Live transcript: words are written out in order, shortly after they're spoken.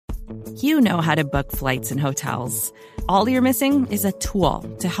You know how to book flights and hotels. All you're missing is a tool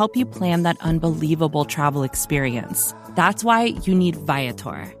to help you plan that unbelievable travel experience. That's why you need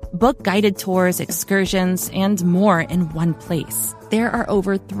Viator. Book guided tours, excursions, and more in one place. There are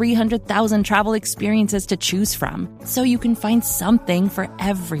over 300,000 travel experiences to choose from, so you can find something for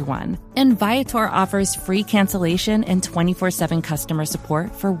everyone. And Viator offers free cancellation and 24/7 customer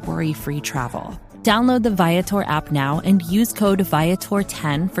support for worry-free travel. Download the Viator app now and use code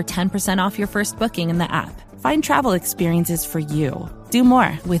Viator10 for 10% off your first booking in the app. Find travel experiences for you. Do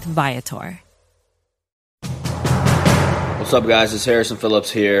more with Viator. What's up, guys? It's Harrison Phillips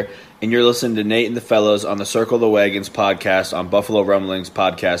here, and you're listening to Nate and the Fellows on the Circle the Wagons podcast on Buffalo Rumblings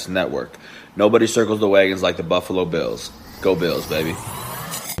Podcast Network. Nobody circles the wagons like the Buffalo Bills. Go Bills, baby. Where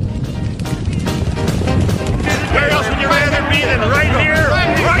else would you rather be than right here,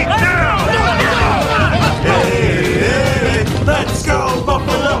 right now? Hey, hey, let's go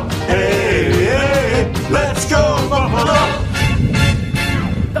Buffalo! Hey, hey, let's go Buffalo!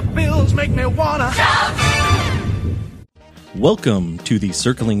 The Bills make me wanna shout! Welcome to the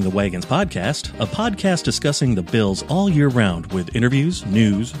Circling the Wagons podcast, a podcast discussing the Bills all year round with interviews,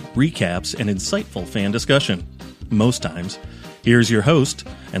 news, recaps, and insightful fan discussion. Most times. Here's your host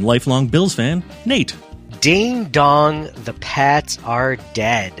and lifelong Bills fan, Nate. Ding dong, the Pats are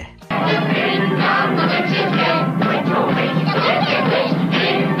dead.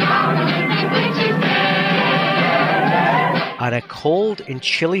 On a cold and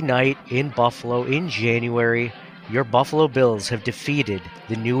chilly night in Buffalo in January, your Buffalo Bills have defeated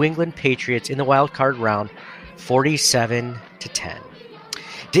the New England Patriots in the wild card round 47-10.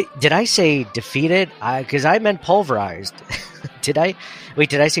 Did I say defeated? Because I meant pulverized. Did I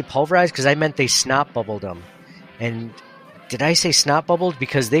say pulverized? Because I meant they snot bubbled them. And did I say snot bubbled?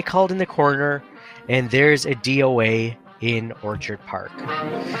 Because they called in the corner and there's a DOA in Orchard Park.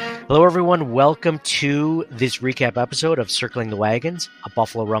 Hello, everyone. Welcome to this recap episode of Circling the Wagons, a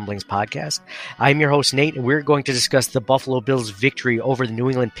Buffalo Rumblings podcast. I'm your host, Nate, and we're going to discuss the Buffalo Bills' victory over the New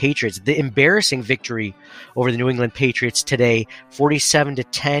England Patriots, the embarrassing victory over the New England Patriots today,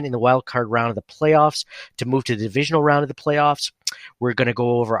 47-10 in the wild card round of the playoffs to move to the divisional round of the playoffs. We're going to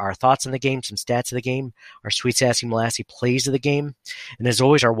go over our thoughts on the game, some stats of the game, our sweet sassy molassie plays of the game, and as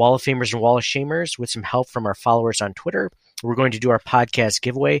always, our Wall of Famers and Wall of Shamers with some help from our followers on Twitter. We're going to do our podcast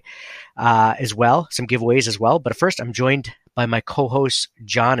giveaway as well, some giveaways as well. But first, I'm joined by my co-hosts,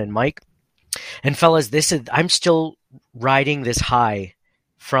 John and Mike. And fellas, I'm still riding this high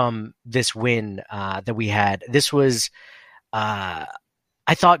from this win that we had. This was,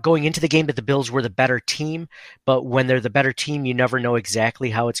 I thought going into the game that the Bills were the better team, but when they're the better team, you never know exactly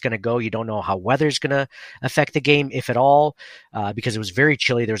how it's going to go. You don't know how weather's going to affect the game, if at all, because it was very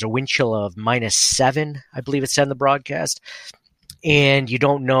chilly. There was a wind chill of -7, I believe it said in the broadcast. And you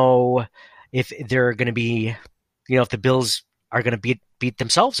don't know if they're going to be, if the Bills are going to beat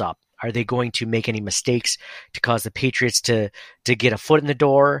themselves up. Are they going to make any mistakes to cause the Patriots to get a foot in the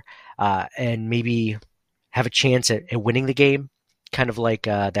door and maybe have a chance at winning the game? Kind of like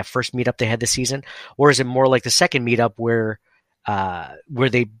that first meetup they had this season, or is it more like the second meetup where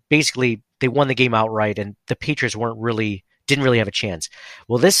they basically they won the game outright and the Patriots didn't really have a chance?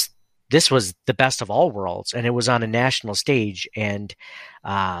 Well, this was the best of all worlds, and it was on a national stage, and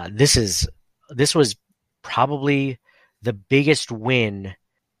this was probably the biggest win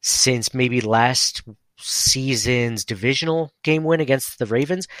since maybe last season's divisional game win against the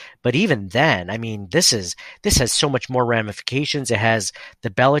Ravens. But even then, I mean, this has so much more ramifications. It has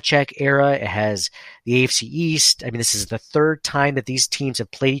the Belichick era. It has the AFC East. I mean, this is the third time that these teams have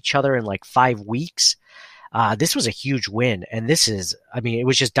played each other in like 5 weeks. This was a huge win. And it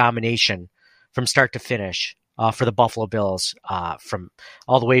was just domination from start to finish for the Buffalo Bills, from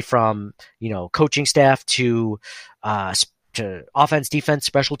all the way from, coaching staff to offense, defense,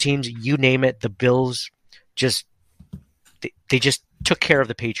 special teams, you name it. The Bills they just took care of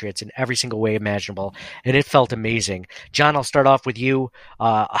the Patriots in every single way imaginable, and it felt amazing. John, I'll start off with you.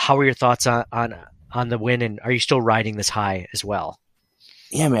 How are your thoughts on the win, and are you still riding this high as well?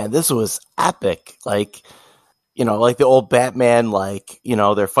 Yeah, man, this was epic. Like the old Batman,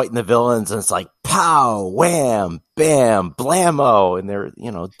 they're fighting the villains, and it's like pow, wham, bam, blammo, and they're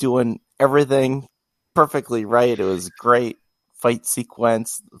doing everything perfectly right. It was great fight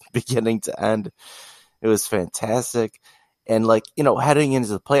sequence, beginning to end. It was fantastic. And heading into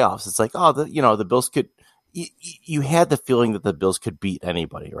the playoffs, it's like, the Bills could, you had the feeling that the Bills could beat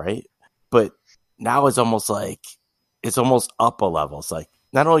anybody, right? But now it's almost up a level. It's like,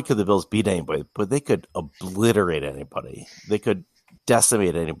 not only could the Bills beat anybody, but they could obliterate anybody. They could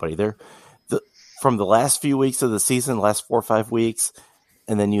decimate anybody. From the last few weeks of the season, last 4 or 5 weeks,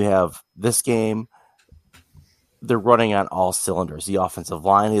 and then you have this game. They're running on all cylinders. The offensive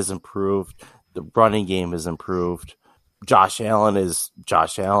line is improved. The running game is improved. Josh Allen is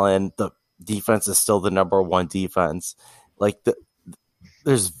Josh Allen. The defense is still the number one defense. Like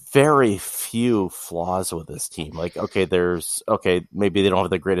there's very few flaws with this team. Like, maybe they don't have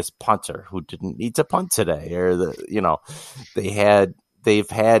the greatest punter who didn't need to punt today, or they've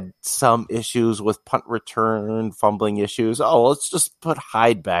had some issues with punt return, fumbling issues. Oh, let's just put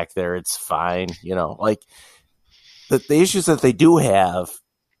Hyde back there. It's fine. Like the issues that they do have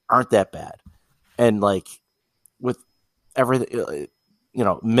aren't that bad. And like with everything,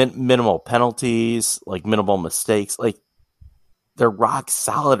 minimal penalties, like minimal mistakes, like they're rock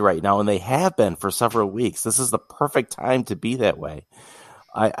solid right now, and they have been for several weeks. This is the perfect time to be that way.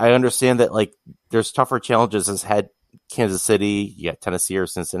 I understand that like there's tougher challenges as had Kansas City, you got Tennessee or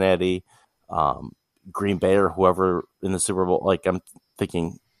Cincinnati, Green Bay or whoever in the Super Bowl. Like I'm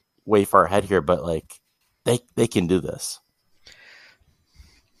thinking way far ahead here, but like they can do this.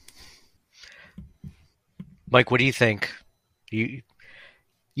 Mike, what do you think?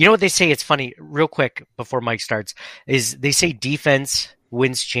 You know what they say? It's funny, real quick, before Mike starts, is they say defense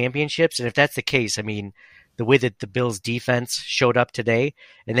wins championships. And if that's the case, I mean, the way that the Bills defense showed up today,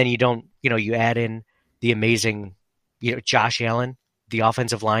 and then you add in the amazing, Josh Allen, the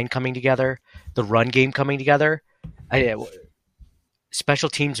offensive line coming together, the run game coming together. Special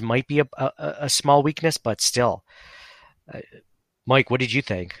teams might be a small weakness, but still. Mike, what did you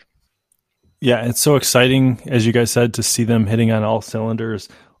think? Yeah, it's so exciting, as you guys said, to see them hitting on all cylinders.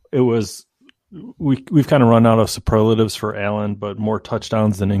 We've kind of run out of superlatives for Allen, but more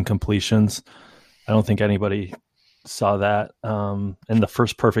touchdowns than incompletions. I don't think anybody saw that in the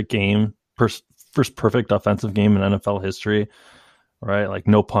first perfect perfect offensive game in NFL history, right? Like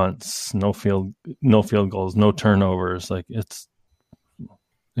no punts, no field goals, no turnovers. Like it's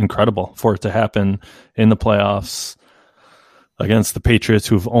incredible for it to happen in the playoffs against the Patriots,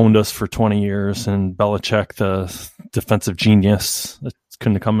 who've owned us for 20 years, and Belichick, the defensive genius. It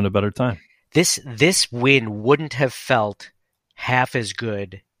couldn't have come at a better time. This win wouldn't have felt half as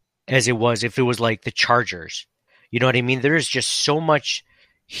good as it was if it was like the Chargers. You know what I mean? There's just so much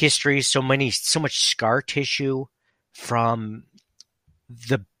history, so much scar tissue from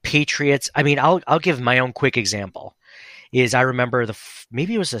the Patriots. I mean, I'll give my own quick example. I remember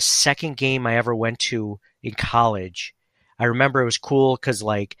maybe it was the second game I ever went to in college. I remember it was cool because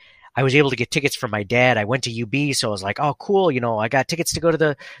like I was able to get tickets from my dad. I went to UB, so I was like, oh, cool. I got tickets to go to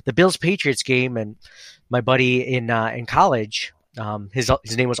the Bills Patriots game. And my buddy in college,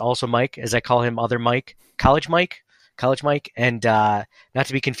 his name was also Mike, as I call him, other Mike, College Mike, and not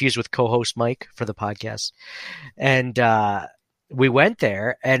to be confused with co-host Mike for the podcast. And we went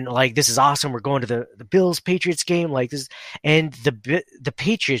there, and like, this is awesome. We're going to the Bills Patriots game, like this, and the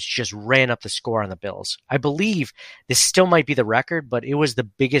Patriots just ran up the score on the Bills. I believe this still might be the record, but it was the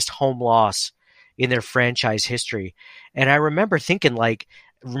biggest home loss in their franchise history. And I remember thinking,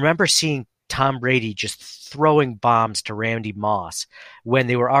 seeing Tom Brady just throwing bombs to Randy Moss when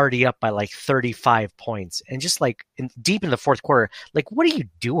they were already up by like 35 points, and just like deep in the fourth quarter, like, what are you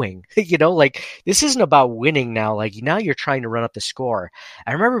doing? Like, this isn't about winning now. Like, now you're trying to run up the score.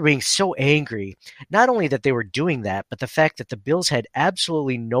 I remember being so angry, not only that they were doing that, but the fact that the Bills had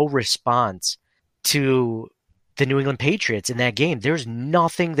absolutely no response to the New England Patriots in that game. There's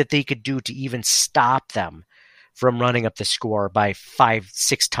nothing that they could do to even stop them from running up the score by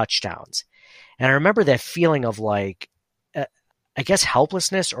 5-6 touchdowns. And I remember that feeling of like, I guess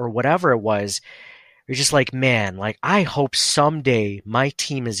helplessness or whatever it was. You're just like, man, like, I hope someday my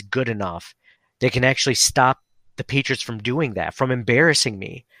team is good enough they can actually stop the Patriots from doing that, from embarrassing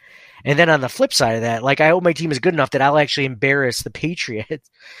me. And then on the flip side of that, like, I hope my team is good enough that I'll actually embarrass the Patriots.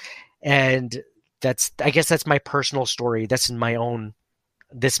 And I guess that's my personal story. That's my own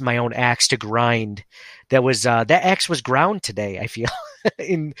axe to grind. That axe was ground today, I feel,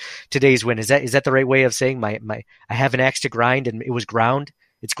 in today's win. Is that the right way of saying I have an axe to grind and it was ground?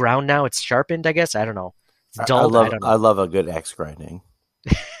 It's ground now. It's sharpened, I guess. I don't know. It's dulled. I love a good axe grinding.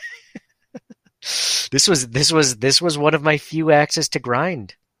 This was one of my few axes to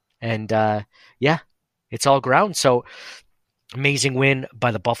grind. And yeah, it's all ground. So amazing win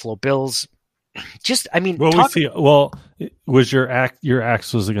by the Buffalo Bills. Just, I mean, was your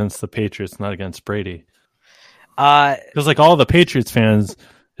axe was against the Patriots, not against Brady? Because like all the Patriots fans,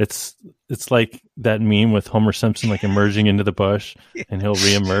 it's like that meme with Homer Simpson like emerging into the bush and he'll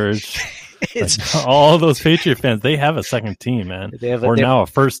reemerge. Like, all those Patriot fans, they have a second team, man, now a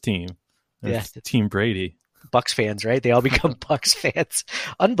first team. Yeah, Team Brady. Bucks fans, right? They all become Bucks fans.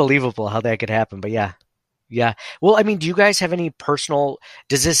 Unbelievable how that could happen, but yeah, Yeah. Well, I mean, do you guys have any personal?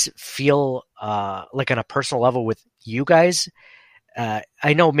 Does this feel like on a personal level with you guys?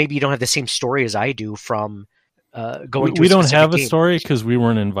 I know maybe you don't have the same story as I do from going to. We don't have game. a story because we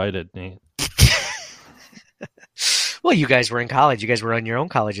weren't invited, Nate. Well, you guys were in college. You guys were on your own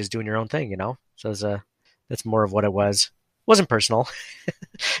colleges doing your own thing, you know? So that's more of what it was. It wasn't personal.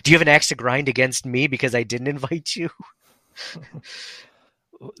 Do you have an axe to grind against me because I didn't invite you?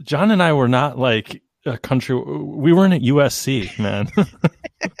 John and I were not like a country. We weren't at USC, man.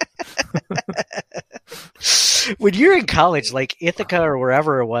 When you're in college, like Ithaca or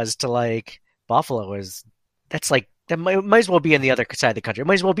wherever it was to like Buffalo that's like, that might as well be on the other side of the country. It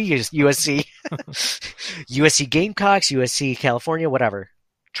might as well be USC. USC Gamecocks, USC California, whatever.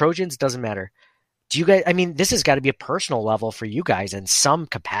 Trojans, doesn't matter. Do you guys, I mean, this has got to be a personal level for you guys in some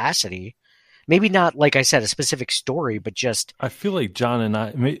capacity. Maybe not, like I said, a specific story, but just... I feel like John and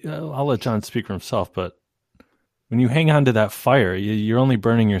I'll let John speak for himself, but when you hang on to that fire, you're only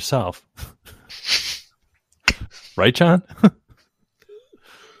burning yourself. Right, John?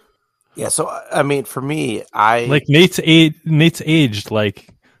 Yeah, so I mean, for me, like Nate's aged like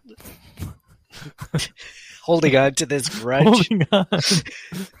holding on to this grudge, holding on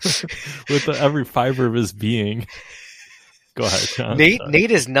with every fiber of his being. Go ahead, John.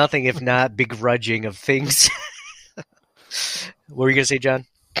 Nate is nothing if not begrudging of things. What were you gonna say, John?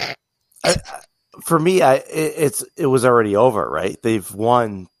 For me, it was already over, right? They've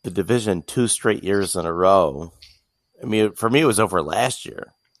won the division 2 straight years in a row. I mean, for me, it was over last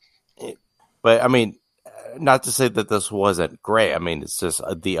year. But I mean, not to say that this wasn't great. I mean, it's just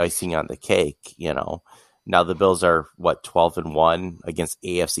the icing on the cake, you know. Now the Bills are 12-1 against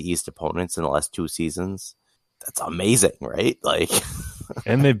AFC East opponents in the last 2 seasons. That's amazing, right? Like,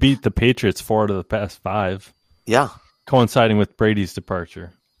 and they beat the Patriots 4 out of the past 5. Yeah, coinciding with Brady's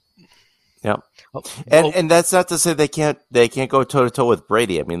departure. Yeah, and that's not to say they can't go toe to toe with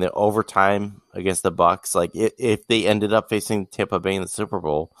Brady. I mean, the overtime against the Bucs, like if they ended up facing Tampa Bay in the Super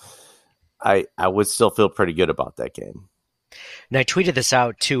Bowl, I would still feel pretty good about that game. And I tweeted this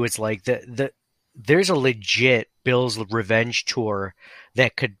out too. It's like there's a legit Bills revenge tour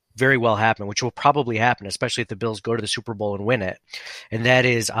that could very well happen, which will probably happen, especially if the Bills go to the Super Bowl and win it. And that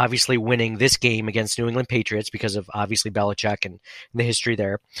is obviously winning this game against New England Patriots because of obviously Belichick and the history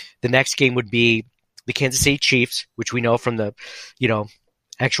there. The next game would be the Kansas City Chiefs, which we know from the,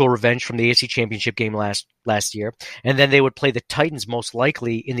 actual revenge from the AFC Championship game last year. And then they would play the Titans most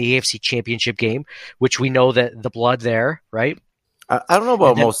likely in the AFC Championship game, which we know that the blood there, right? I don't know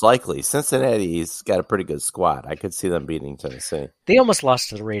about most likely. Cincinnati's got a pretty good squad. I could see them beating Tennessee. They almost lost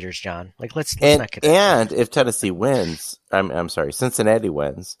to the Raiders, John. Like let's not get and if Tennessee wins, I'm sorry, Cincinnati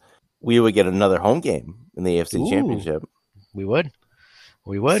wins, we would get another home game in the AFC Championship. We would.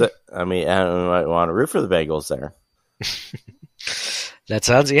 So, I mean, I want to root for the Bengals there. That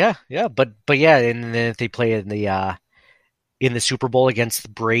sounds but yeah, and then if they play in the Super Bowl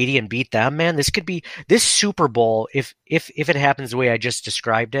against Brady and beat them, man, this Super Bowl, if it happens the way I just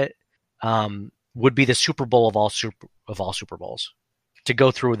described it, would be the Super Bowl of all Super Bowls. To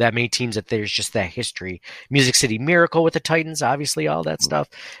go through that many teams, that there's just that history. Music City Miracle with the Titans, obviously, all that stuff,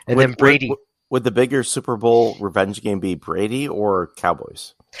 and then Brady. Would the bigger Super Bowl revenge game be Brady or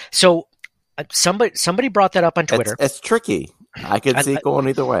Cowboys? So somebody brought that up on Twitter. It's tricky. I could see it going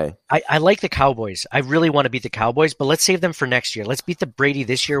either way. I like the Cowboys. I really want to beat the Cowboys, but let's save them for next year. Let's beat the Brady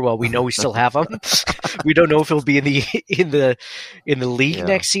this year while we know we still have him. We don't know if he'll be in the league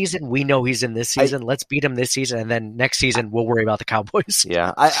next season. We know he's in this season. Let's beat him this season, and then next season we'll worry about the Cowboys.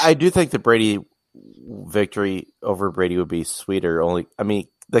 Yeah, I do think the Brady victory over Brady would be sweeter.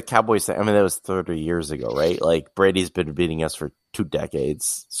 The Cowboys, that was 30 years ago, right? Like Brady's been beating us for 2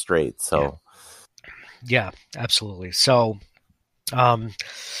 decades straight. So yeah absolutely. So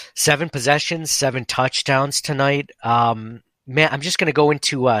 7 possessions, 7 touchdowns tonight. Man, I'm just going to go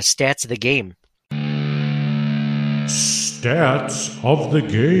into stats of the game. Stats of the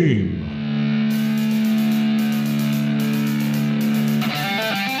game.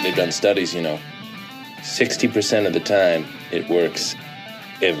 They've done studies, 60% of the time it works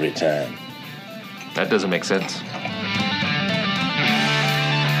every time. That doesn't make sense.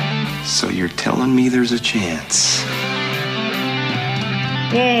 So you're telling me there's a chance?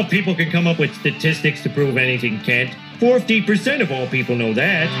 Well, people can come up with statistics to prove anything, Kent. 40% of all people know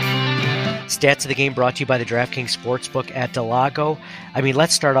that. Stats of the game brought to you by the DraftKings Sportsbook at Del Lago.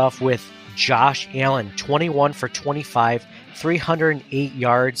 Let's start off with Josh Allen, 21 for 25, 308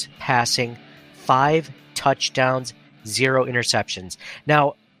 yards passing, 5 touchdowns, 0 interceptions.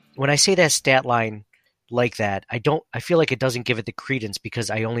 Now, when I say that stat line like that, I feel like it doesn't give it the credence because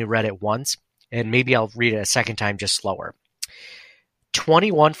I only read it once. and maybe I'll read it a second time just slower.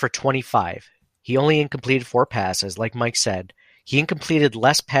 21 for 25. He only incompleted 4 passes, like Mike said. He incompleted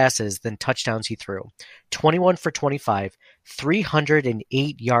less passes than touchdowns he threw. 21 for 25,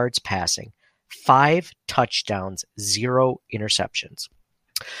 308 yards passing, 5 touchdowns, 0 interceptions.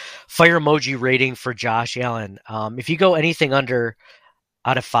 Fire emoji rating for Josh Allen. If you go anything under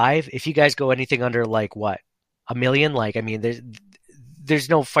out of 5, if you guys go anything under like what, 1 million, like, I mean, there's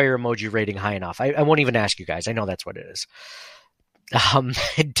no fire emoji rating high enough. I won't even ask you guys. I know that's what it is.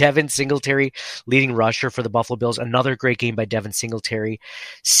 Devin Singletary, leading rusher for the Buffalo Bills. Another great game by Devin Singletary.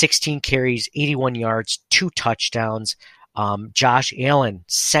 16 carries, 81 yards, 2 touchdowns. Josh Allen,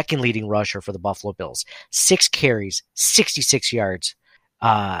 second leading rusher for the Buffalo Bills. 6 carries, 66 yards.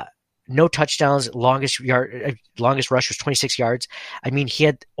 No touchdowns. Longest rush was 26 yards. I mean, he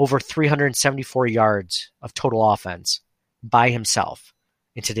had over 374 yards of total offense by himself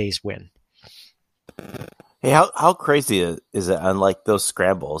in today's win. Hey, how crazy is it on like those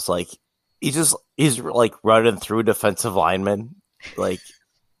scrambles? Like he's like running through defensive linemen, like,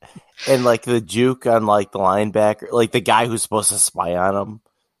 and like the juke on like the linebacker, like the guy who's supposed to spy on him,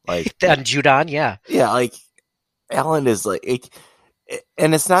 like on Judon, yeah. Like Allen is like,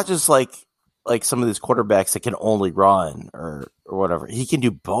 and it's not just like some of these quarterbacks that can only run or whatever. He can do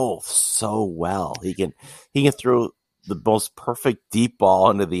both so well. He can throw the most perfect deep ball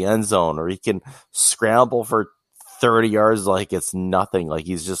into the end zone, or he can scramble for 30 yards like it's nothing. Like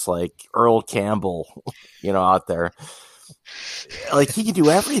he's just like Earl Campbell, out there. Like he can do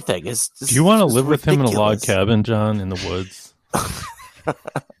everything. Do you want to live with him in a log cabin, John, in the woods?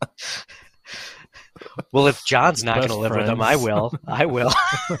 Well, if John's not going to live with him, I will. I'd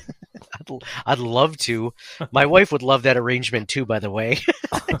love to. My wife would love that arrangement too, by the way.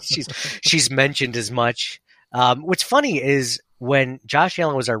 She's mentioned as much. What's funny is when Josh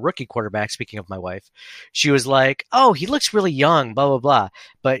Allen was our rookie quarterback, speaking of my wife, she was like, oh, he looks really young, blah, blah, blah.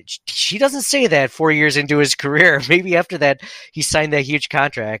 But she doesn't say that 4 years into his career. Maybe after that, he signed that huge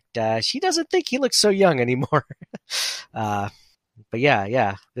contract. She doesn't think he looks so young anymore. But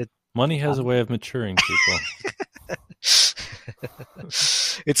yeah. Money has a way of maturing people.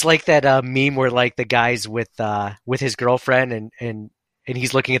 It's like that meme where like the guy's with his girlfriend and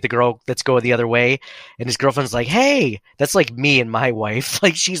he's looking at the girl that's going the other way, and his girlfriend's like, hey, that's like me and my wife.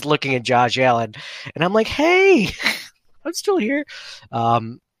 Like she's looking at Josh Allen, and I'm like, hey, I'm still here.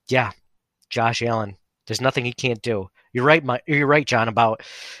 Yeah, Josh Allen. There's nothing he can't do. You're right, John, about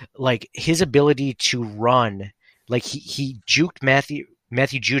like his ability to run. Like he juked Matthew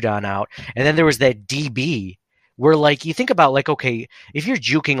Judon out, and then there was that DB where like you think about like, okay, if you're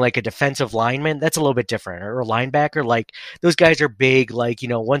juking like a defensive lineman, that's a little bit different, or a linebacker. Like those guys are big. Like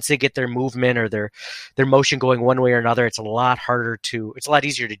once they get their movement or their motion going one way or another, it's a lot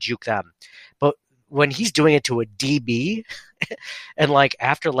easier to juke them. But when he's doing it to a DB, and like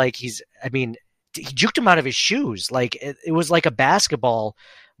after like he juked him out of his shoes. Like it was like a basketball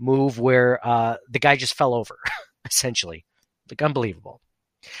move where the guy just fell over, essentially. Like unbelievable.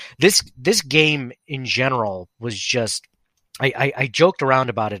 This game in general was just I joked around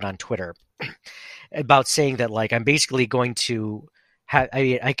about it on Twitter about saying that like I'm basically going to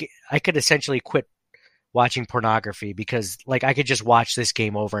I could essentially quit watching pornography because like I could just watch this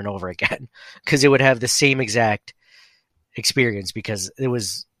game over and over again because it would have the same exact experience because it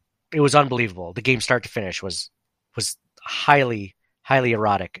was unbelievable. The game start to finish was highly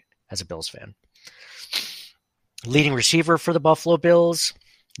erotic as a Bills fan. Leading receiver for the Buffalo Bills,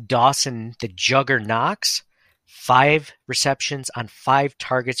 Dawson the Jugger Knox, 5 receptions on 5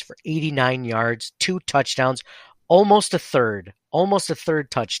 targets for 89 yards, 2 touchdowns, almost a third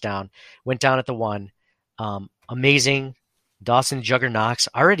touchdown. Went down at the 1. Amazing. Dawson Jugger Knox.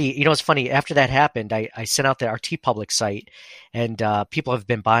 Already, it's funny, after that happened, I sent out our TeePublic site, and people have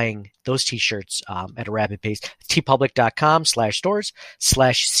been buying those t-shirts at a rapid pace.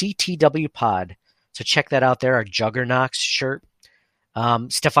 teepublic.com/stores/CTWpod. So check that out there, our Jugger Knox shirt.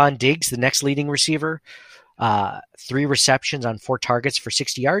 Stephon Diggs, the next leading receiver, 3 receptions on 4 targets for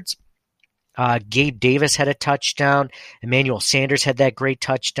 60 yards. Gabe Davis had a touchdown. Emmanuel Sanders had that great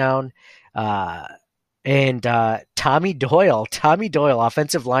touchdown. And Tommy Doyle,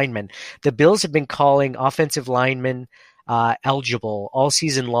 offensive lineman. The Bills have been calling offensive linemen eligible all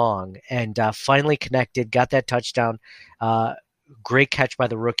season long, and finally connected, got that touchdown. Great catch by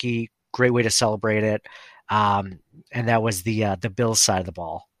the rookie. Great way to celebrate it. And that was the Bills side of the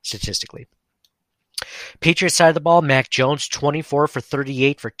ball, statistically. Patriots side of the ball, Mac Jones, 24 for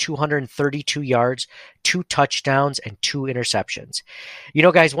 38 for 232 yards, 2 touchdowns, and 2 interceptions.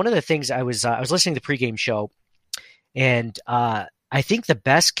 Guys, one of the things I was listening to the pregame show, and I think the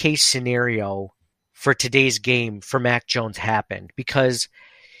best case scenario for today's game for Mac Jones happened because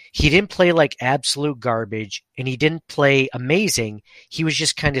he didn't play like absolute garbage and he didn't play amazing. He was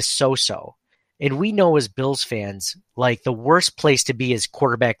just kind of so-so. And we know as Bills fans, like the worst place to be is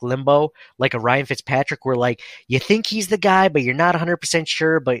quarterback limbo, like a Ryan Fitzpatrick, where like you think he's the guy, but you're not 100%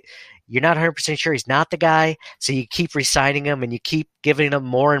 sure, but you're not 100% sure he's not the guy. So you keep re-signing him and you keep giving him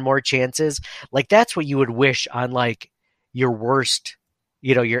more and more chances. Like that's what you would wish on like your worst,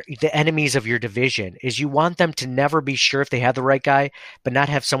 the enemies of your division is you want them to never be sure if they have the right guy, but not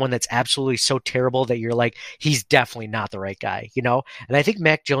have someone that's absolutely so terrible that you're like, he's definitely not the right guy, And I think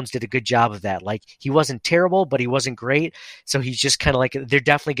Mac Jones did a good job of that. Like he wasn't terrible, but he wasn't great. So he's just kind of like, they're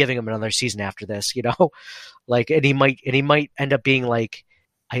definitely giving him another season after this, like, and he might end up being like,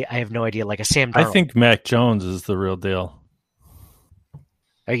 I have no idea, like a Sam Darnold. I think Mac Jones is the real deal.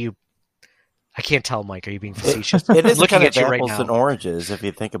 I can't tell, Mike. Are you being facetious? It is looking kind at of you right apples now. and oranges if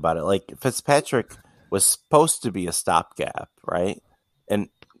you think about it. Like Fitzpatrick was supposed to be a stopgap, right? And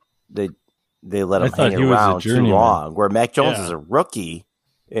they let him hang around too long. Where Mac Jones is a rookie,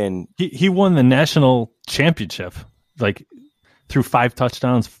 and he won the national championship like through 5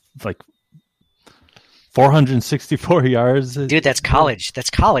 touchdowns, like 464 yards. Dude, that's college. That's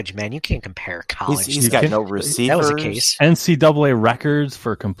college, man. You can't compare college. He's got no receivers. That was the case. NCAA records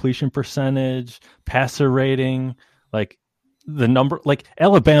for completion percentage, passer rating, like the number. Like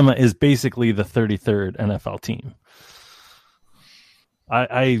Alabama is basically the 33rd NFL team.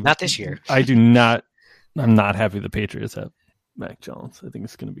 I not this year. I'm not happy the Patriots have Mac Jones. I think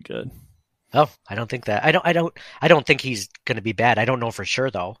it's going to be good. Oh, I don't think that. I don't think he's going to be bad. I don't know for sure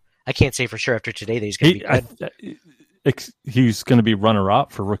though. I can't say for sure after today that he's going to be good. He's going to be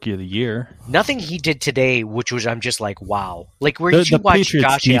runner-up for Rookie of the Year. Nothing he did today, which was I'm just like, wow. Like, where did you watch Patriots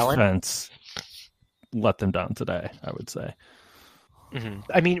Josh defense Allen? Let them down today, I would say. Mm-hmm.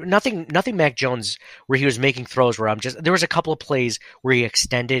 I mean, nothing Mac Jones where he was making throws where there was a couple of plays where he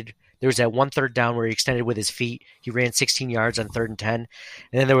extended. There was that 1 3rd down where he extended with his feet. He ran 16 yards on 3rd and 10. And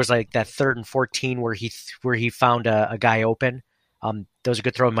then there was like that 3rd and 14 where he found a guy open. That was a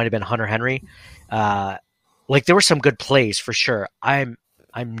good throw. It might have been Hunter Henry. Like there were some good plays for sure. I'm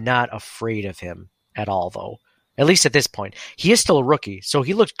not afraid of him at all, though. At least at this point, he is still a rookie, so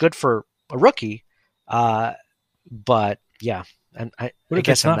he looked good for a rookie. But yeah, and I guess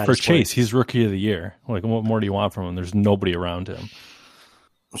it's not for Chase. He's Rookie of the Year. Like, what more do you want from him? There's nobody around him.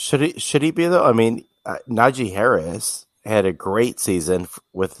 Should he be though? I mean, Najee Harris had a great season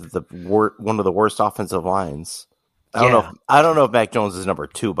with one of the worst offensive lines. I don't know if Mac Jones is number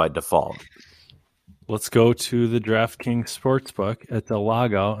 2 by default. Let's go to the DraftKings Sportsbook at the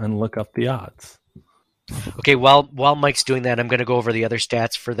logout and look up the odds. Okay, while Mike's doing that, I'm going to go over the other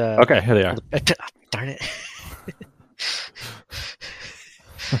stats for the. Okay, here they are. Darn it.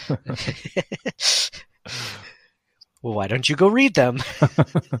 Well, why don't you go read them?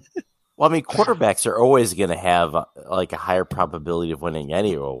 Well, I mean, quarterbacks are always going to have like a higher probability of winning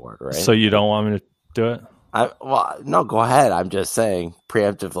any award, right? So you don't want me to do it? No, go ahead. I'm just saying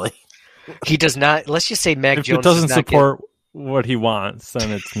preemptively. He does not. Let's just say Mac if Jones it doesn't support what he wants,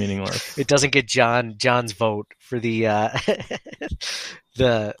 then it's meaningless. It doesn't get John's vote for the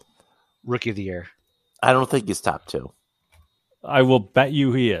the Rookie of the Year. I don't think he's top 2. I will bet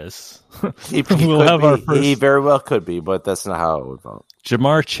you he is. He very well could be, but that's not how I would vote.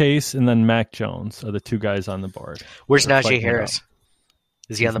 Jamar Chase and then Mac Jones are the 2 guys on the board. Where's Najee Harris?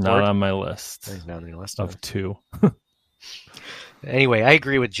 Is he on the board? Not on my list. He's not on the list of 2. Anyway, I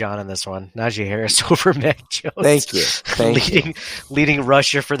agree with John on this one. Najee Harris over Mac Jones. Thank you. Leading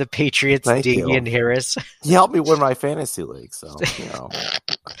rusher for the Patriots, Damian Harris. He helped me win my fantasy league, so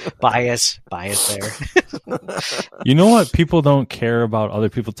bias there. You know what people don't care about other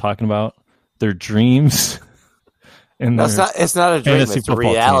people talking about? Their dreams. No, it's not a dream. It's a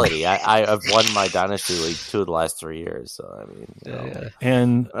reality. I've won my dynasty league 2 of the last 3 years. So I mean,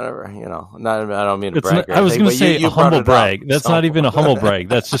 and whatever, I don't mean to brag. I was going to say a humble brag. That's not even a humble brag.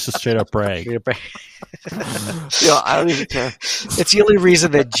 That's just a straight up brag. I don't even care. It's the only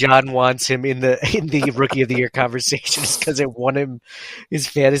reason that John wants him in the Rookie of the Year conversation is because it won him his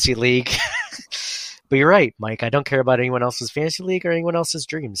fantasy league. But you're right, Mike. I don't care about anyone else's fantasy league or anyone else's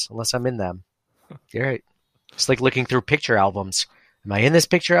dreams unless I'm in them. You're right. It's like looking through picture albums. Am I in this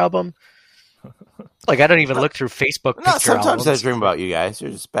picture album? Like, I don't even look through Facebook picture sometimes albums. I dream about you guys.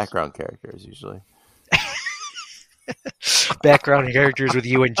 You're just background characters, usually. Background characters with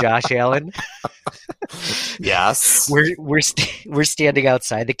you and Josh Allen. Yes. We're standing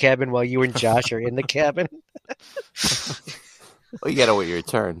outside the cabin while you and Josh are in the cabin. Well, you gotta wait your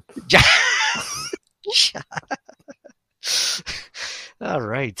turn. All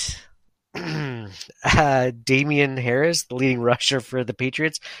right. Damian Harris, the leading rusher for the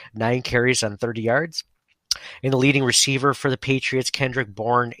Patriots, 9 carries on 30 yards. And the leading receiver for the Patriots, Kendrick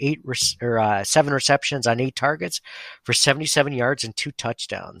Bourne, 7 receptions on 8 targets for 77 yards and 2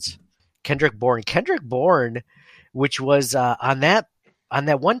 touchdowns. Kendrick Bourne, which was on that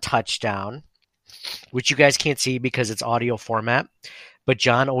one touchdown, which you guys can't see because it's audio format, but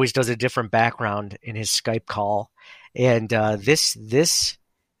John always does a different background in his Skype call. And this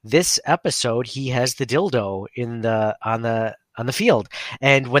episode, he has the dildo on the field.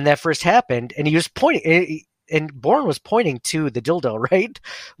 And when that first happened, and he was pointing, and Bourne was pointing to the dildo, right?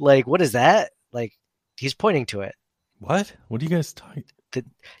 Like, what is that? Like, he's pointing to it. What? What are you guys talking?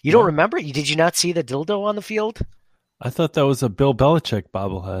 You don't remember? Did you not see the dildo on the field? I thought that was a Bill Belichick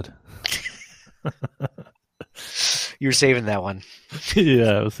bobblehead. You were saving that one.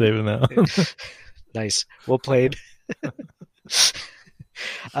 Yeah, I was saving that one. Nice. Well played.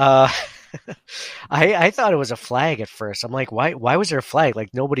 I thought it was a flag at first. I'm like, why was there a flag?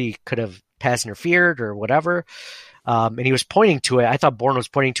 Like, nobody could have pass interfered or whatever. And he was pointing to it. I thought Bourne was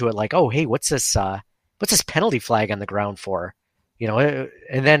pointing to it like, oh, hey, what's this penalty flag on the ground for? You know,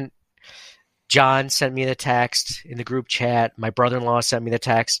 and then John sent me the text in the group chat. My brother-in-law sent me the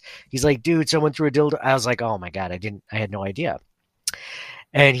text. He's like, dude, someone threw a dildo. I was like, oh my God, I had no idea.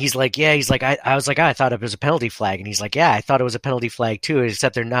 And he's like, yeah, I was like, I thought it was a penalty flag. And he's like, yeah, I thought it was a penalty flag too,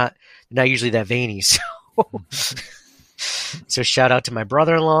 except they're not usually that veiny. So shout out to my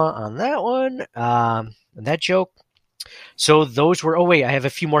brother-in-law on that one, and that joke. So those were, I have a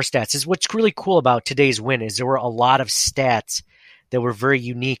few more stats. This is what's really cool about today's win is there were a lot of stats that were very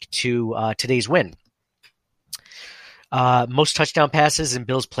unique to today's win. Most touchdown passes in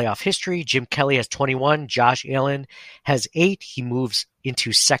Bills playoff history. Jim Kelly has 21. Josh Allen has 8. He moves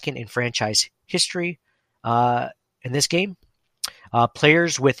into second in franchise history in this game.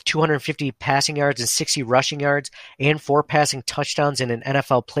 Players with 250 passing yards and 60 rushing yards and 4 passing touchdowns in an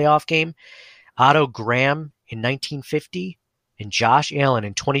NFL playoff game. Otto Graham in 1950 and Josh Allen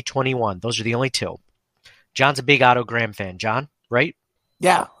in 2021. Those are the only 2. John's a big Otto Graham fan. John, right?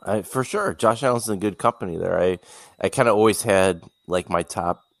 Yeah, for sure. Josh Allen's in good company there. I kind of always had like my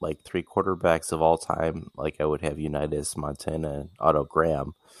top 3 quarterbacks of all time. Like I would have Unitas, Montana, and Otto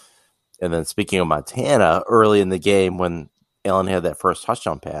Graham. And then speaking of Montana, early in the game when Allen had that first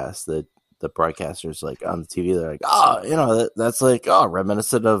touchdown pass, the broadcasters like on the TV, they're like, oh, you know, that's like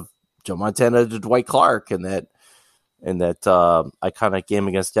reminiscent of Joe Montana to Dwight Clark and that iconic game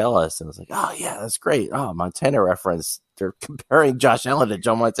against Dallas. And I was like, oh yeah, that's great. Oh, Montana reference. They're comparing Josh Allen to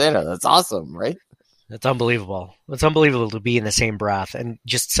Joe Montana. That's awesome, right? That's unbelievable. It's unbelievable to be in the same breath, and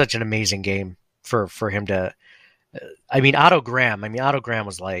just such an amazing game for him to. Otto Graham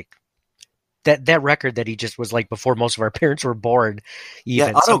was like that record that he just was like before most of our parents were born. Even.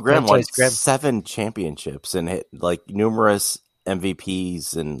 Yeah, Otto Graham won 7 championships and hit like numerous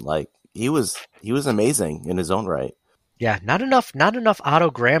MVPs, and like he was amazing in his own right. Yeah, not enough Otto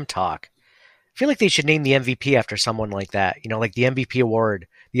Graham talk. I feel like they should name the MVP after someone like that. You know, like the MVP award,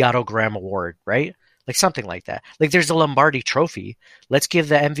 the Otto Graham Award, right? Like something like that. Like there's a Lombardi Trophy. Let's give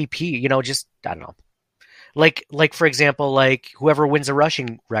the MVP. You know, just I don't know. Like for example, like whoever wins a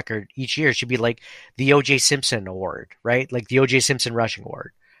rushing record each year should be like the O.J. Simpson Award, right? Like the O.J. Simpson Rushing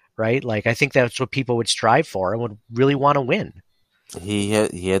Award, right? Like I think that's what people would strive for and would really want to win. He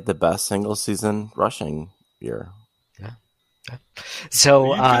had the best single season rushing year. Yeah.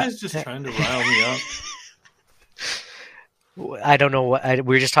 So are you guys just trying to rile me up? I don't know what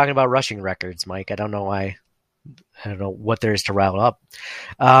we were just talking about rushing records, Mike. I don't know why. I don't know what there is to rile up.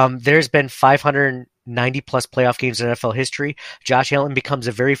 There's been 590 plus playoff games in NFL history. Josh Allen becomes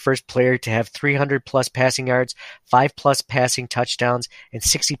the very first player to have 300 plus passing yards, 5 plus passing touchdowns, and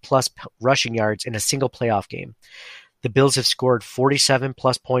 60 plus rushing yards in a single playoff game. The Bills have scored 47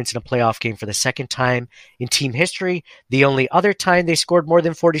 plus points in a playoff game for the second time in team history. The only other time they scored more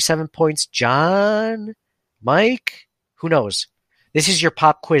than 47 points, John, Mike, who knows? This is your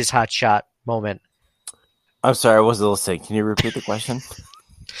pop quiz hot shot moment. I'm sorry, I wasn't listening. Can you repeat the question?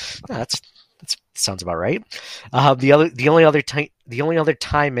 That sounds about right. The only other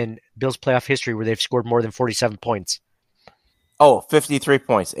time in Bills playoff history where they've scored more than 47 points. Oh, 53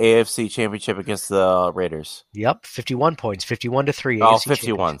 points. AFC Championship against the Raiders. Yep, 51 points, 51-3. Oh,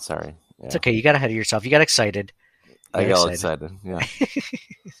 51, sorry. Yeah. It's okay, you got ahead of yourself. You got excited. I got excited, yeah.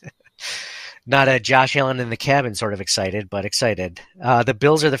 Not a Josh Allen in the cabin sort of excited, but excited. The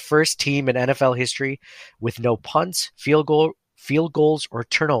Bills are the first team in NFL history with no punts, field goals, or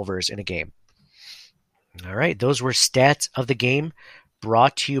turnovers in a game. All right, those were stats of the game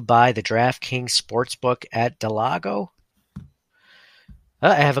brought to you by the DraftKings Sportsbook at Del Lago.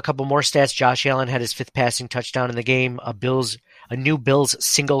 I have a couple more stats. Josh Allen had his 5th passing touchdown in the game, a new Bills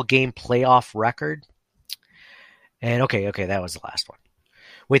single game playoff record. And okay, that was the last one.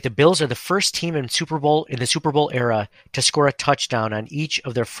 Wait, the Bills are the first team in the Super Bowl era to score a touchdown on each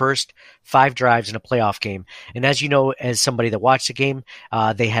of their first 5 drives in a playoff game. And as you know, as somebody that watched the game,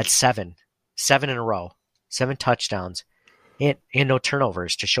 they had 7 in a row, 7 touchdowns, and no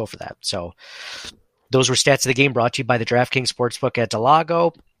turnovers to show for that. So those were stats of the game, brought to you by the DraftKings Sportsbook at Del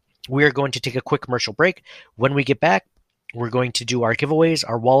Lago. We're going to take a quick commercial break. When we get back, we're going to do our giveaways,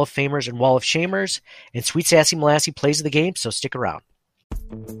 our Wall of Famers and Wall of Shamers, and Sweet Sassy Molassy plays of the game, so stick around.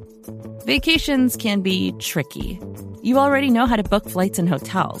 Vacations can be tricky. You already know how to book flights and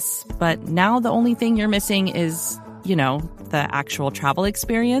hotels, but now the only thing you're missing is, the actual travel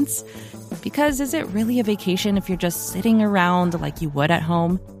experience. Because is it really a vacation if you're just sitting around like you would at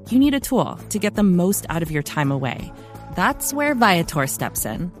home? You need a tool to get the most out of your time away. That's where Viator steps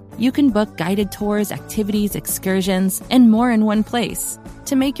in. You can book guided tours, activities, excursions, and more in one place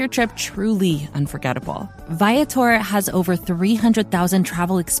to make your trip truly unforgettable. Viator has over 300,000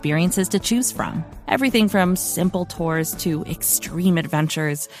 travel experiences to choose from. Everything from simple tours to extreme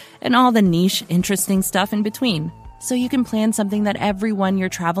adventures and all the niche, interesting stuff in between. So you can plan something that everyone you're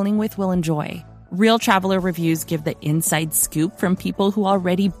traveling with will enjoy. Real traveler reviews give the inside scoop from people who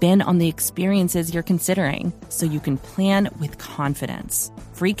already been on the experiences you're considering, so you can plan with confidence.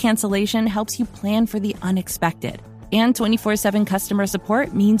 Free cancellation helps you plan for the unexpected. And 24/7 customer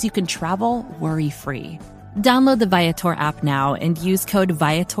support means you can travel worry-free. Download the Viator app now and use code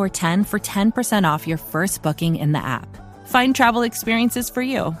Viator10 for 10% off your first booking in the app. Find travel experiences for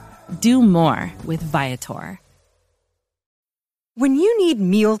you. Do more with Viator. When you need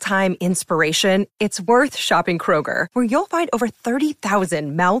mealtime inspiration, it's worth shopping Kroger, where you'll find over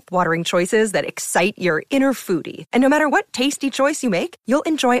 30,000 mouth-watering choices that excite your inner foodie. And no matter what tasty choice you make, you'll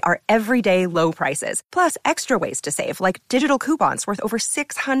enjoy our everyday low prices, plus extra ways to save, like digital coupons worth over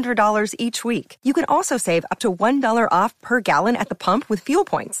 $600 each week. You can also save up to $1 off per gallon at the pump with fuel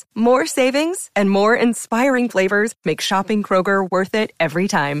points. More savings and more inspiring flavors make shopping Kroger worth it every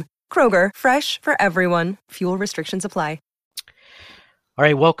time. Kroger, fresh for everyone. Fuel restrictions apply. All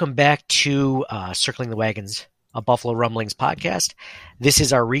right, welcome back to Circling the Wagons, a Buffalo Rumblings podcast. This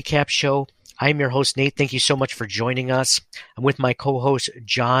is our recap show. I'm your host, Nate. Thank you so much for joining us. I'm with my co-hosts,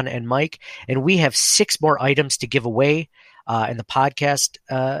 John and Mike, and we have 6 more items to give away in the podcast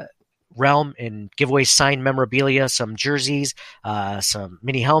realm, and give away signed memorabilia, some jerseys, some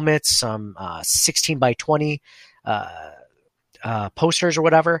mini helmets, some 16 by 20 posters or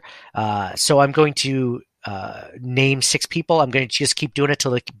whatever. So I'm going to name 6 people. I'm going to just keep doing it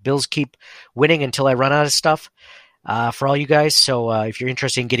till the Bills keep winning until I run out of stuff for all you guys. So if you're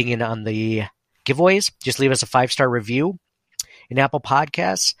interested in getting in on the giveaways, just leave us a 5-star review in Apple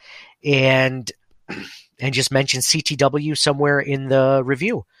Podcasts and just mention CTW somewhere in the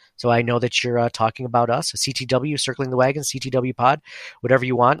review. So I know that you're talking about us, CTW, Circling the Wagons, CTW Pod, whatever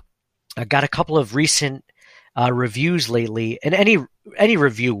you want. I got a couple of recent reviews lately, and any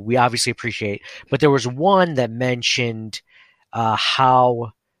review we obviously appreciate, but there was one that mentioned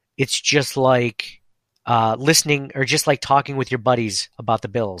how it's just like listening, or just like talking with your buddies about the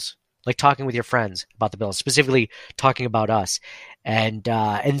Bills, like talking with your friends about the Bills, specifically talking about us. And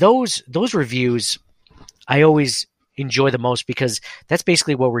those reviews I always enjoy the most, because that's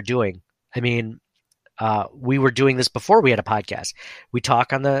basically what we're doing. I mean, we were doing this before we had a podcast. We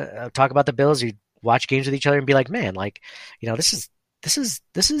talk about the Bills. We watch games with each other and be like, man, like, this is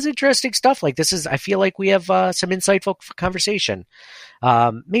interesting stuff. Like, I feel like we have some insightful conversation.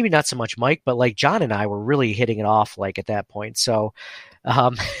 Maybe not so much Mike, but like John and I were really hitting it off like at that point. So,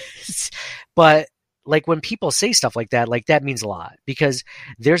 but like when people say stuff like that means a lot, because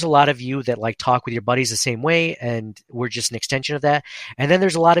there's a lot of you that like talk with your buddies the same way, and we're just an extension of that. And then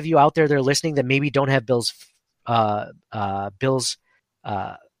there's a lot of you out there that are listening that maybe don't have Bills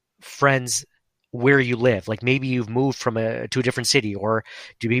friends where you live. Like maybe you've moved to a different city, or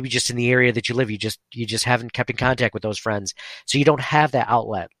maybe just in the area that you live, you just haven't kept in contact with those friends. So you don't have that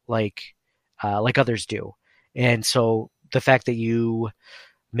outlet like others do. And so the fact that you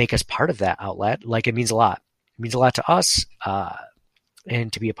make us part of that outlet, like, it means a lot. It means a lot to us,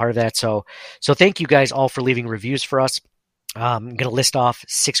 and to be a part of that. So thank you guys all for leaving reviews for us. I'm going to list off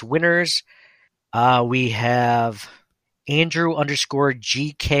 6 winners. We have Andrew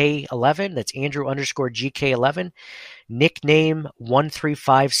 _GK11. That's Andrew _GK11. Nickname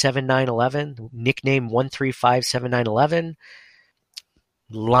 1357911. Nickname 1357911.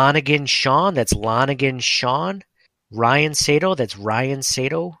 Lonigan Sean. That's Lonigan Sean. Ryan Sato. That's Ryan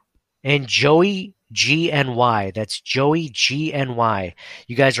Sato. And Joey GNY. That's Joey GNY.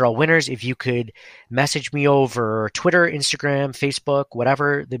 You guys are all winners. If you could message me over Twitter, Instagram, Facebook,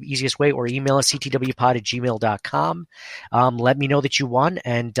 whatever the easiest way, or email us ctwpod@gmail.com. Let me know that you won,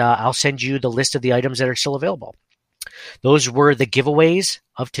 and I'll send you the list of the items that are still available. Those were the giveaways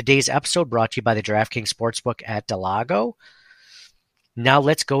of today's episode, brought to you by the DraftKings Sportsbook at Del Lago. Now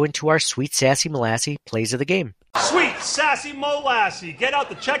let's go into our Sweet Sassy Molassy plays of the game. Sweet Sassy Molassy. Get out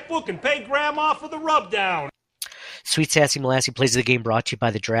the checkbook and pay Grandma for the rubdown. Sweet Sassy Molassy plays of the game, brought to you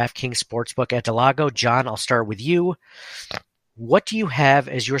by the DraftKings Sportsbook at Del Lago. John, I'll start with you. What do you have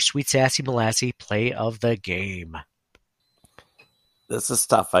as your Sweet Sassy Molassy play of the game? This is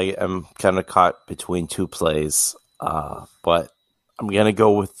tough. I am kind of caught between two plays, but I'm going to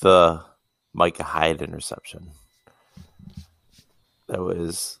go with the Micah Hyde interception. That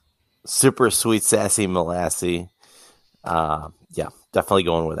was super sweet, sassy, molassy. Yeah, definitely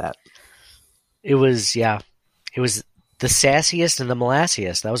going with that. It was the sassiest and the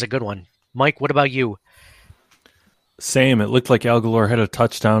molassiest. That was a good one. Mike, what about you? Same. It looked like Al Galore had a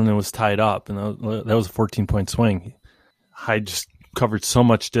touchdown and it was tied up, and that was a 14-point swing. Hyde just covered so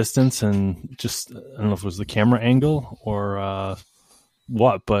much distance, and just, I don't know if it was the camera angle or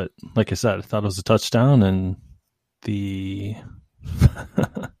what, but like I said, I thought it was a touchdown, and the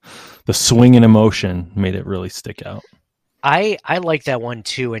swing and emotion made it really stick out. I like that one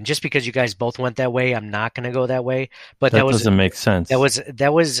too, and just because you guys both went that way, I'm not going to go that way. But that doesn't make sense. That was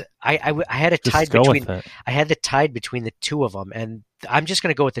I had a tied between I had the tied between the two of them, and I'm just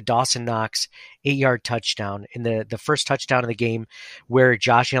going to go with the Dawson Knox 8-yard touchdown in the first touchdown of the game, where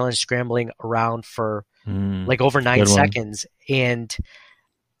Josh Allen's scrambling around for like over 9 seconds, and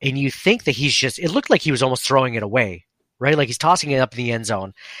you think that it looked like he was almost throwing it away. Right? Like he's tossing it up in the end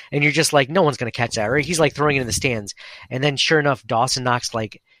zone, and you're just like, no one's going to catch that, right? He's like throwing it in the stands. And then sure enough, Dawson Knox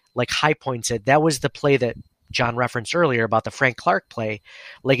like high points it. That was the play that John referenced earlier about the Frank Clark play.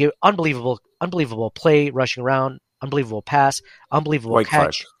 Like unbelievable play, rushing around, unbelievable pass, unbelievable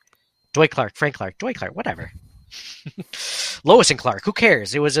catch. Dwight Clark, Frank Clark, Dwight Clark, whatever. Lois and Clark, who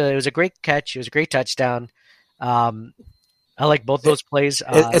cares? It was a great catch. It was a great touchdown. I like both those plays.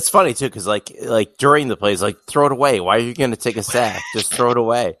 It's funny too, because like during the plays, like, throw it away. Why are you going to take a sack? Just throw it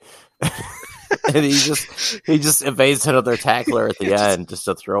away. And he just evades another tackler at the end just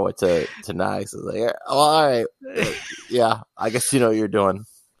to throw it to Knox. It's like, oh, all right, yeah, I guess you know what you're doing.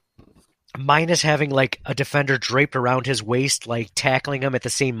 Minus having like a defender draped around his waist, like tackling him at the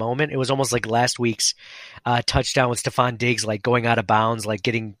same moment. It was almost like last week's touchdown with Stephon Diggs, like going out of bounds, like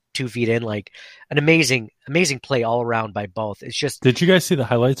getting 2 feet in, like an amazing play all around by both. It's just. Did you guys see the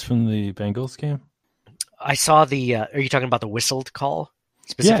highlights from the Bengals game? I saw the. Are you talking about the whistled call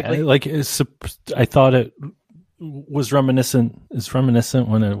specifically? Yeah, like I thought it was reminiscent. It's reminiscent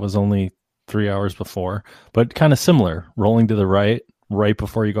when it was only 3 hours before, but kind of similar. Rolling to the right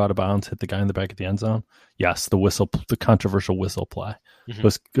before you go out of bounds, hit the guy in the back of the end zone. Yes, the controversial whistle play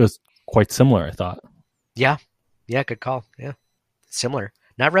was quite similar, I thought. Yeah, good call. Yeah, similar.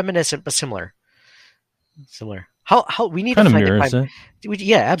 Not reminiscent, but similar. How we need kind to find mirrors a time.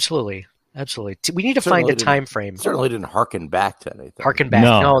 Yeah, absolutely. We need to find a time frame. Certainly didn't harken back to anything. Harken back?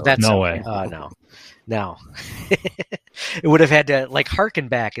 No, that's no way. No. It would have had to like harken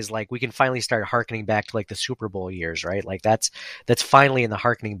back. Is like we can finally start harkening back to like the Super Bowl years, right? Like that's finally in the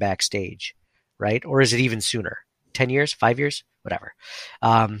harkening back stage, right? Or is it even sooner? 10 years? 5 years? Whatever.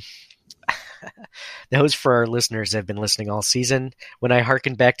 That was for our listeners that have been listening all season. When I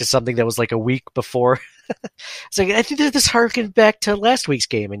harkened back to something that was like a week before, it's like, I think this harkened back to last week's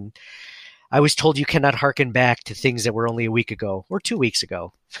game. And I was told you cannot harken back to things that were only a week ago or 2 weeks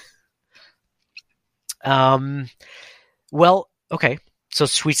ago. Well, okay. So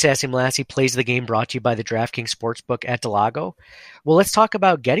Sweet Sassy Molassy plays the game, brought to you by the DraftKings Sportsbook at Del Lago. Well, let's talk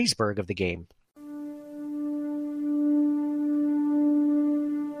about Gettysburg of the game.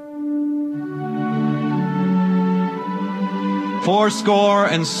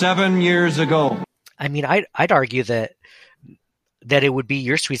 Fourscore-and-7 years ago. I mean, I'd argue that it would be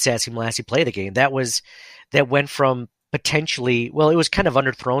your Sweet Sassy Molassy play of the game. That went from potentially, well, it was kind of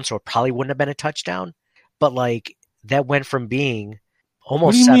underthrown, so it probably wouldn't have been a touchdown. But like that went from being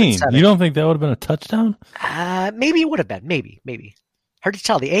almost. What do you mean? 7-7. You don't think that would have been a touchdown? Maybe it would have been. Maybe. Hard to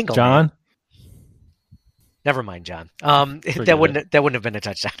tell. The angle, John. Man. Never mind, John. That wouldn't have been a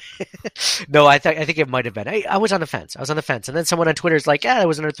touchdown. No, I think it might have been. I was on the fence. And then someone on Twitter is like, "Yeah, it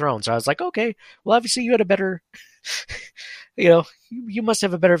was underthrown." So I was like, "Okay, well, obviously you had a better, you must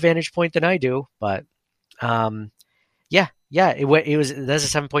have a better vantage point than I do." But, yeah, that's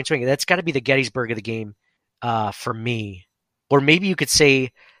a 7-point swing. That's got to be the Gettysburg of the game, for me. Or maybe you could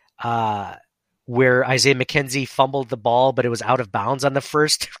say, where Isaiah McKenzie fumbled the ball, but it was out of bounds on the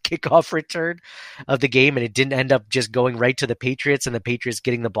first kickoff return of the game, and it didn't end up just going right to the Patriots and the Patriots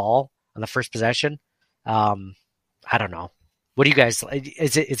getting the ball on the first possession. I don't know. What do you guys?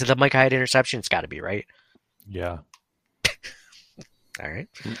 Is it the Micah Hyde interception? It's got to be, right? Yeah. All right,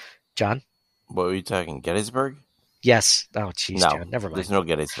 John. What were you talking? Gettysburg? Yes. Oh, jeez, No, John. Never mind. there's no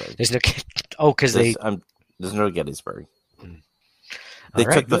Gettysburg. There's no. Oh, because they. There's no Gettysburg. They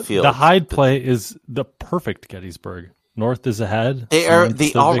took the field. The Hyde play is the perfect Gettysburg. North is ahead. They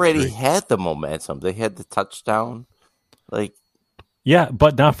already victory. had the momentum. They had the touchdown. Yeah,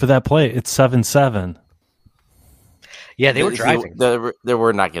 but not for that play. It's 7-7. Yeah, they were driving. They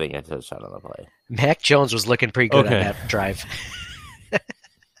were not getting a touchdown on the play. Mac Jones was looking pretty good on that drive.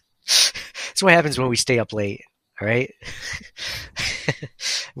 That's what happens when we stay up late. All right.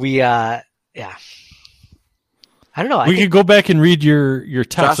 Yeah. I don't know. We could go back and read your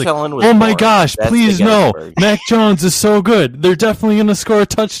text. Josh Allen was oh my bored. gosh! That's Please the no. Gettysburg. Mac Jones is so good. They're definitely going to score a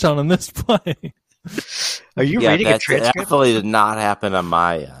touchdown on this play. Are you reading a that transcript? definitely did not happen on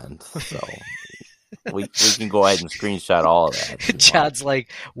my end. So we can go ahead and screenshot all of that. John's like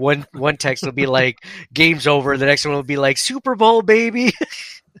one text will be like game's over. The next one will be like Super Bowl baby.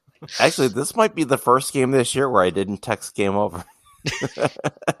 Actually, this might be the first game this year where I didn't text game over.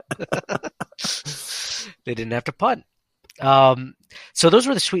 They didn't have to punt. So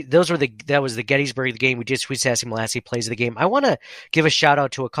that was the Gettysburg game. We did Sweet Sassy Molassie plays of the game. I want to give a shout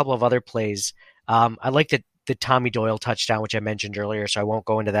out to a couple of other plays. I like the Tommy Doyle touchdown, which I mentioned earlier, so I won't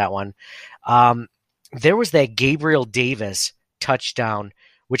go into that one. There was that Gabriel Davis touchdown,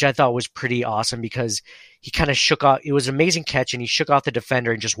 which I thought was pretty awesome because he kind of shook off. It was an amazing catch, and he shook off the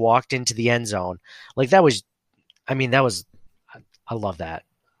defender and just walked into the end zone. I love that.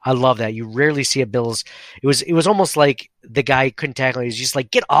 I love that. You rarely see a Bills. It was almost like the guy couldn't tackle him. He was just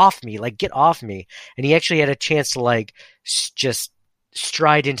like, get off me. And he actually had a chance to just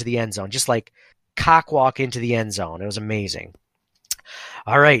stride into the end zone, just like cock walk into the end zone. It was amazing.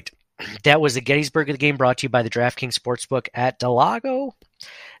 All right. That was the Gettysburg of the game brought to you by the DraftKings Sportsbook at Del Lago.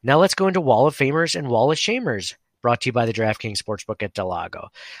 Now let's go into Wall of Famers and Wall of Shamers brought to you by the DraftKings Sportsbook at Del Lago.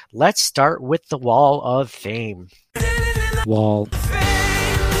 Let's start with the Wall of Fame. Wall.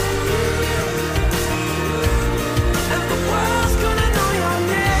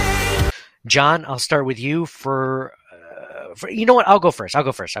 John, I'll start with you for you know what? I'll go first.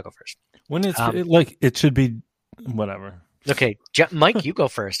 When it's it should be whatever. Okay, Mike, you go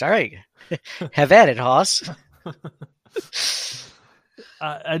first. All right. Have at it, Hoss.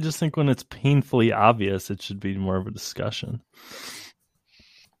 I just think when it's painfully obvious, it should be more of a discussion.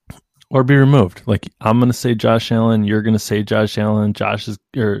 Or be removed. I'm going to say Josh Allen. You're going to say Josh Allen.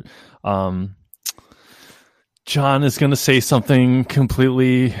 John is going to say something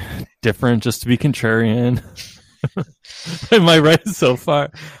completely different just to be contrarian. Am I right so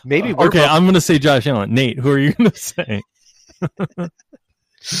far? Maybe. Okay, I'm going to say Josh Allen. Nate, who are you going to say?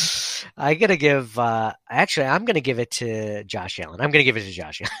 I'm going to give it to Josh Allen.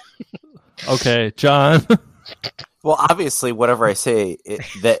 Okay, John. Well, obviously, whatever I say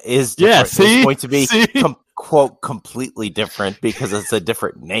that is different is going to be quote completely different because it's a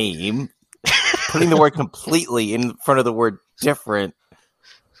different name. Putting the word completely in front of the word different,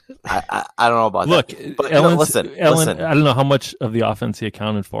 I don't know about that. But listen. I don't know how much of the offense he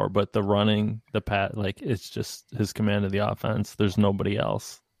accounted for, but the running, the pat, it's just his command of the offense. There's nobody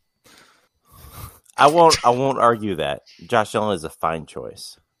else. I won't argue that. Josh Allen is a fine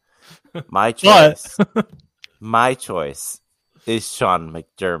choice. My choice is Sean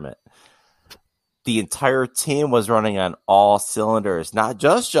McDermott. The entire team was running on all cylinders, not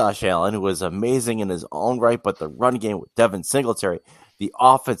just Josh Allen, who was amazing in his own right, but the run game with Devin Singletary, the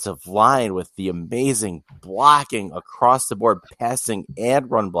offensive line with the amazing blocking across the board, passing and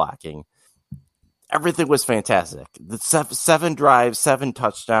run blocking. Everything was fantastic. The 7 drives, 7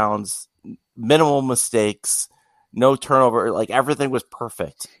 touchdowns, minimal mistakes, no turnover. Everything was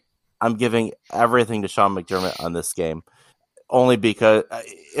perfect. I'm giving everything to Sean McDermott on this game. Only because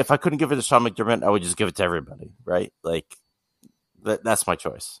if I couldn't give it to Sean McDermott, I would just give it to everybody, right? That's my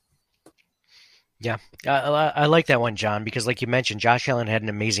choice. Yeah, I like that one, John, because like you mentioned, Josh Allen had an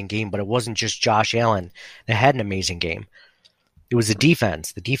amazing game, but it wasn't just Josh Allen that had an amazing game. It was the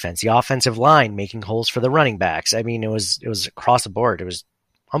defense, the offensive line making holes for the running backs. I mean, it was across the board. It was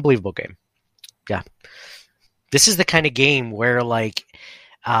an unbelievable game. Yeah. This is the kind of game where,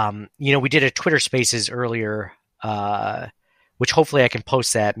 we did a Twitter Spaces earlier, which hopefully I can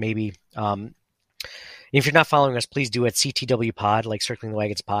post that maybe. If you're not following us, please do at CTW Pod, Circling the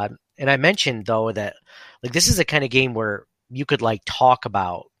Wagons Pod. And I mentioned, though, that this is the kind of game where you could talk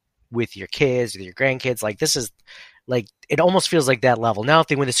about with your kids, with your grandkids. Like, this is like, it almost feels like that level. Now, if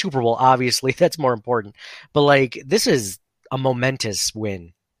they win the Super Bowl, obviously that's more important. But like, this is a momentous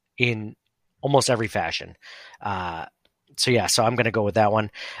win in almost every fashion. So I'm going to go with that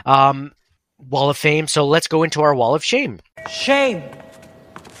one. Wall of Fame. So let's go into our Wall of Shame. Shame.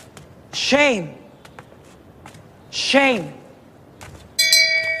 Shame. Shame.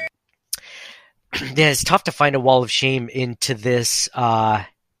 Yeah, it's tough to find a Wall of Shame into this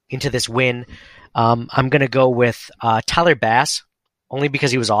win. I'm going to go with Tyler Bass, only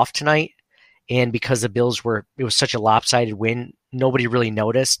because he was off tonight and because the Bills it was such a lopsided win. Nobody really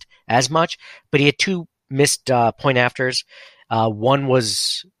noticed as much, but he had 2 missed point afters. One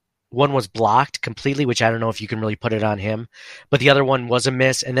was blocked completely, which I don't know if you can really put it on him, but the other one was a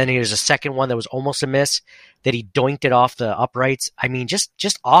miss. And then there's a second one that was almost a miss that he doinked it off the uprights. I mean, just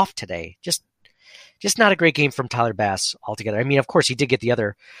off today. Just not a great game from Tyler Bass altogether. I mean, of course, he did get the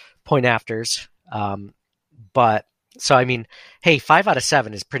other point afters. But so, I mean, hey, 5 out of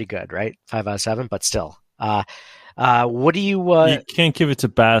 7 is pretty good, right? 5 out of 7, but still. What do you... You can't give it to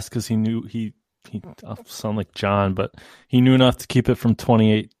Bass because he knew he I'll sound like John, but he knew enough to keep it from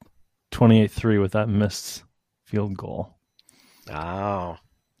 28-3 with that missed field goal. Oh.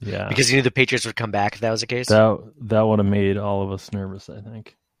 Yeah. Because he knew the Patriots would come back if that was the case? That would have made all of us nervous, I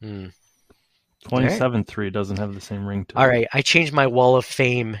think. 27-3 right. Doesn't have the same ring to it. All right. I changed my Wall of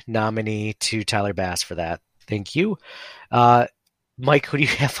Fame nominee to Tyler Bass for that. Thank you. Mike, who do you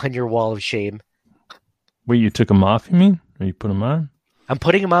have on your Wall of Shame? Wait, you took him off, you mean? Or you put him on? I'm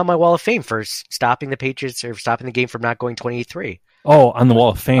putting him on my Wall of Fame for stopping the Patriots or stopping the game from not going 28-3. Oh, on the Wall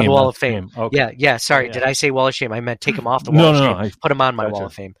of Fame. On the Wall of Fame. Okay. Yeah. Sorry, Yeah. Did I say Wall of Shame? I meant take him off the Wall of Shame. No. Put him on my Gotcha. Wall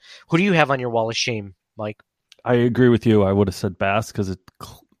of Fame. Who do you have on your Wall of Shame, Mike? I agree with you. I would have said Bass because it's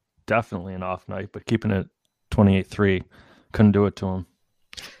definitely an off night, but keeping it 28-3 couldn't do it to him.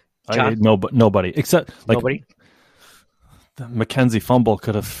 John? Nobody except like nobody. The McKenzie fumble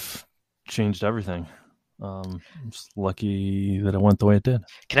could have changed everything. I'm just lucky that it went the way it did.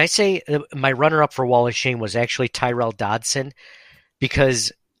 Can I say my runner-up for Wall of Shame was actually Tyrell Dodson,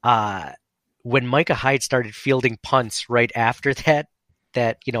 because when Micah Hyde started fielding punts right after that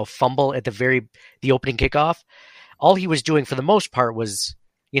fumble at the opening kickoff, all he was doing for the most part was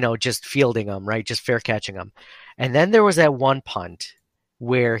just fielding them, right, just fair catching them, and then there was that one punt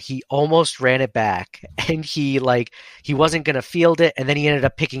where he almost ran it back and he wasn't going to field it. And then he ended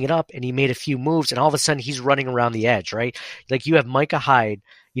up picking it up and he made a few moves and all of a sudden he's running around the edge, right? Like you have Micah Hyde,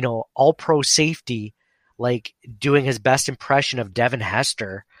 all pro safety, like doing his best impression of Devin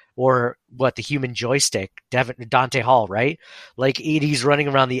Hester or the human joystick, Dante Hall, right? Like he's running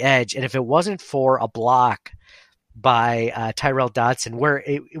around the edge. And if it wasn't for a block by Tyrell Dodson, where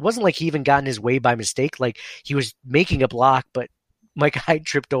it wasn't like he even got in his way by mistake, like he was making a block, but Mike Hyde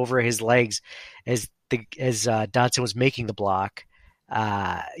tripped over his legs as Dodson was making the block.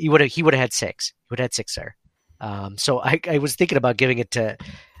 He would have had 6. He would have had 6 there. So I was thinking about giving it to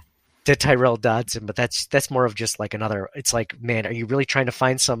Tyrell Dodson, but that's more of just like another. It's like, man, are you really trying to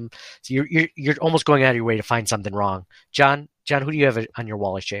find some? You're almost going out of your way to find something wrong. John, who do you have on your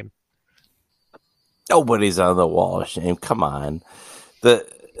Wall of Shame? Nobody's on the Wall of Shame. Come on, the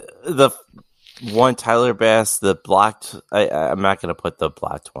one Tyler Bass, the blocked. I'm not going to put the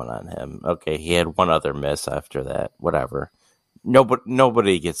blocked one on him. Okay, he had one other miss after that. Whatever.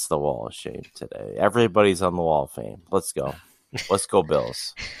 Nobody gets the Wall of Shame today. Everybody's on the Wall of Fame. Let's go. Let's go,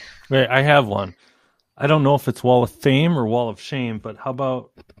 Bills. Wait, I have one. I don't know if it's Wall of Fame or Wall of Shame, but how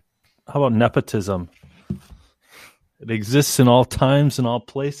about nepotism? It exists in all times and all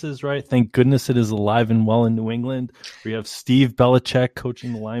places, right? Thank goodness it is alive and well in New England. We have Steve Belichick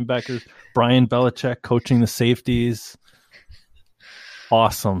coaching the linebackers, Brian Belichick coaching the safeties.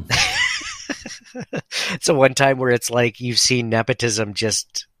 Awesome. So one time where it's like you've seen nepotism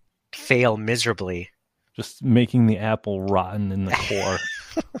just fail miserably. Just making the apple rotten in the core.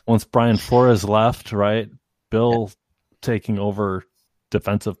 Once Brian Flores left, right? Bill taking over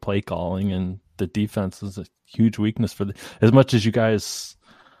defensive play calling, and the defense is a huge weakness for as much as you guys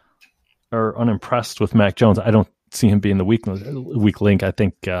are unimpressed with Mac Jones. I don't see him being the weak link. I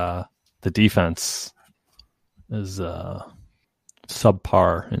think the defense is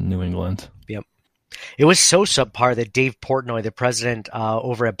subpar in New England. Yep. It was so subpar that Dave Portnoy, the president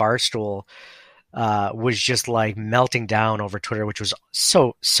over at Barstool, was just like melting down over Twitter, which was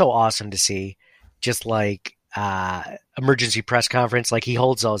so awesome to see. Just like emergency press conference. Like, he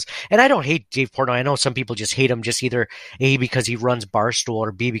holds those. And I don't hate Dave Portnoy. I know some people just hate him just either A, because he runs Barstool,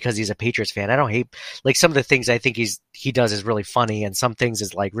 or B, because he's a Patriots fan. I don't hate, like, some of the things I think he does is really funny, and some things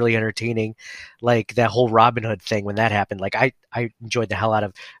is like really entertaining. Like that whole Robin Hood thing when that happened. Like, I enjoyed the hell out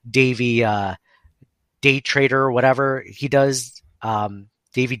of Davey Day Trader or whatever he does.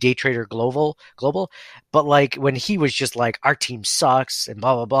 Davey Day Trader Global. But like when he was just like, our team sucks and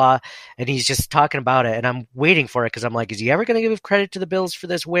blah, blah, blah. And he's just talking about it. And I'm waiting for it because I'm like, is he ever going to give credit to the Bills for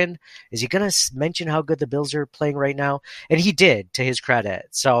this win? Is he going to mention how good the Bills are playing right now? And he did, to his credit.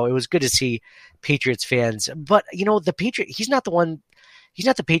 So it was good to see Patriots fans. But, you know, he's not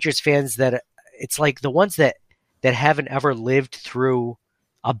the Patriots fans that it's like the ones that haven't ever lived through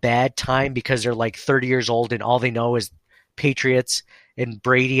a bad time because they're like 30 years old and all they know is Patriots and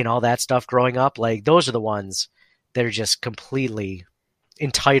Brady and all that stuff growing up. Like, those are the ones that are just completely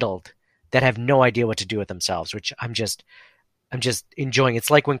entitled, that have no idea what to do with themselves, which I'm just enjoying.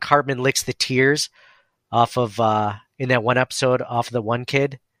 It's like when Cartman licks the tears off of in that one episode off of the one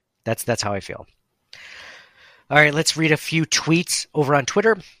kid. That's how I feel. All right, let's read a few tweets over on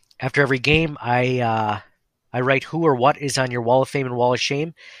Twitter. After every game, I write who or what is on your Wall of Fame and Wall of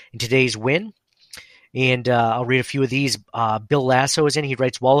Shame in today's win. And I'll read a few of these. Bill Lasso is in. He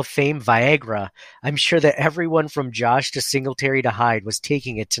writes, Wall of Fame, Viagra. I'm sure that everyone from Josh to Singletary to Hyde was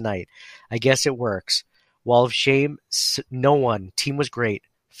taking it tonight. I guess it works. Wall of Shame, no one. Team was great.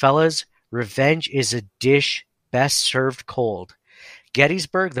 Fellas, revenge is a dish best served cold.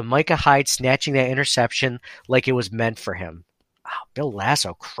 Gettysburg, the Micah Hyde snatching that interception like it was meant for him. Oh, Bill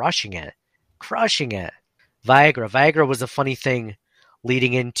Lasso crushing it. Viagra was the funny thing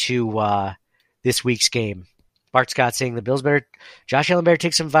leading into this week's game. Bart Scott saying Josh Allen better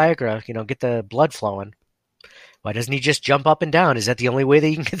take some Viagra, get the blood flowing. Why doesn't he just jump up and down? Is that the only way that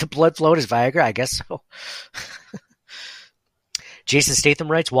you can get the blood flowing is Viagra? I guess so. Jason Statham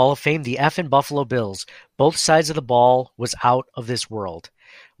writes, Wall of Fame, the effing Buffalo Bills. Both sides of the ball was out of this world.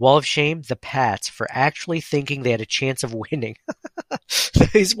 Wall of Shame, the Pats, for actually thinking they had a chance of winning.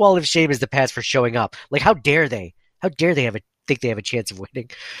 His Wall of Shame is the Pats for showing up. Like, how dare they? How dare they think they have a chance of winning?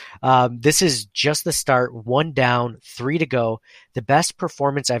 This is just the start. 1 down, 3 to go. The best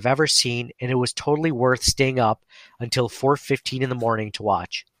performance I've ever seen, and it was totally worth staying up until 4:15 in the morning to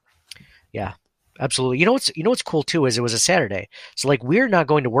watch. Yeah, absolutely. You know what's cool too is it was a Saturday, so like we're not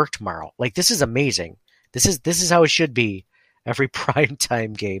going to work tomorrow. Like, this is amazing. This is how it should be. Every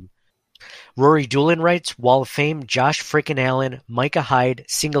primetime game. Rory Doolin writes, Wall of Fame, Josh frickin' Allen, Micah Hyde,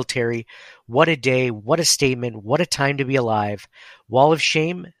 Singletary. What a day, what a statement, what a time to be alive. Wall of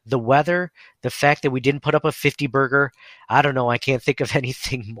Shame, the weather, the fact that we didn't put up a 50 burger. I don't know, I can't think of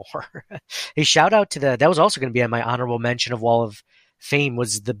anything more. Hey, shout out to that was also going to be on my honorable mention of Wall of Fame,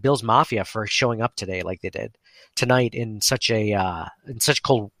 was the Bills Mafia for showing up today like they did tonight in such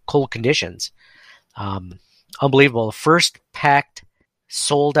cold conditions. Unbelievable. The first packed,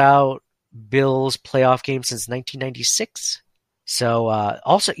 sold out Bills playoff game since 1996. So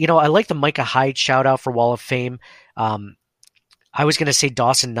also, I like the Micah Hyde shout out for Wall of Fame. I was going to say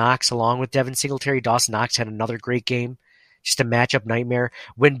Dawson Knox along with Devin Singletary. Dawson Knox had another great game. Just a matchup nightmare.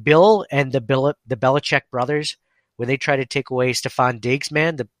 When Bill and the Belichick brothers, when they try to take away Stephon Diggs,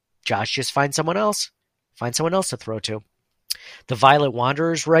 man, Josh just finds someone else. Find someone else to throw to. The Violet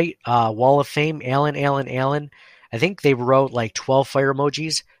Wanderers, right? Wall of Fame, Allen. I think they wrote like 12 fire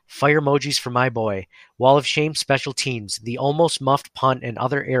emojis. Fire emojis for my boy. Wall of Shame, special teams. The almost muffed punt and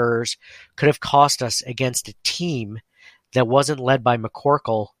other errors could have cost us against a team that wasn't led by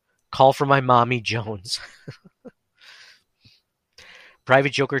McCorkle. Call for my mommy Jones.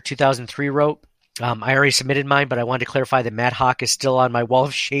 Private Joker 2003 wrote, I already submitted mine, but I wanted to clarify that Matt Hawk is still on my Wall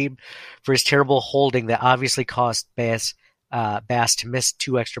of Shame for his terrible holding that obviously cost Bass to miss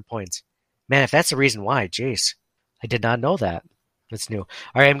 2 extra points. Man, if that's the reason why, jeez. I did not know that. That's new. All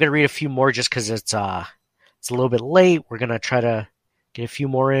right, I'm going to read a few more just because it's a little bit late. We're going to try to get a few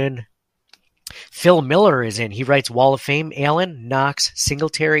more in. Phil Miller is in. He writes, Wall of Fame, Allen, Knox,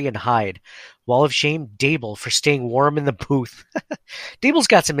 Singletary, and Hyde. Wall of Shame, Dable for staying warm in the booth. Dable's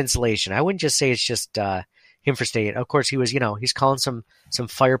got some insulation. I wouldn't just say it's just him for staying. Of course, he was, he's calling some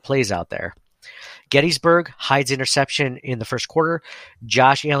fire plays out there. Gettysburg, Hyde's interception in the first quarter.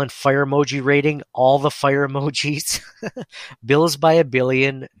 Josh Allen fire emoji rating, all the fire emojis. Bills by a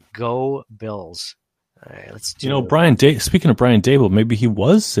billion. Go Bills. All right, let's do speaking of Brian Dable, maybe he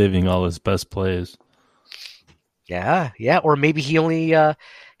was saving all his best plays. Yeah. Or maybe he only had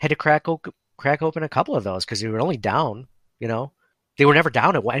to crack open a couple of those because they were only down, They were never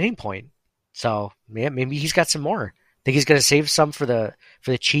down at any point. So, yeah, maybe he's got some more. Think he's going to save some for the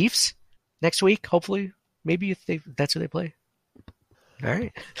Chiefs next week, hopefully. Maybe that's who they play. All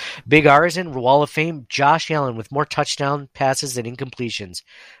right. Big R is in Wall of Fame. Josh Allen with more touchdown passes than incompletions.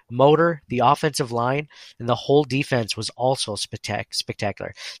 Motor, the offensive line, and the whole defense was also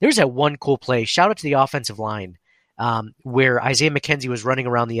spectacular. There's that one cool play. Shout out to the offensive line where Isaiah McKenzie was running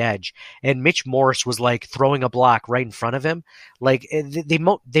around the edge, and Mitch Morse was like throwing a block right in front of him. Like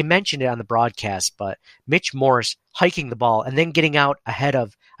they mentioned it on the broadcast, but Mitch Morse hiking the ball and then getting out ahead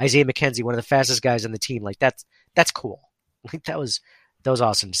of Isaiah McKenzie, one of the fastest guys on the team. Like that's cool. Like that was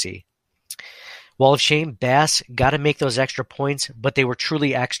awesome to see. Wall of Shame, Bass got to make those extra points, but they were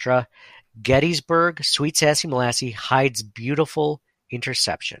truly extra. Gettysburg, Sweet Sassy Molassy, Hyde's beautiful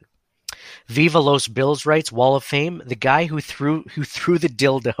interception. Viva Los Bills writes, Wall of Fame, the guy who threw the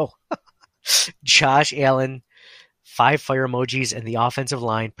dildo. Josh Allen, 5 fire emojis, and the offensive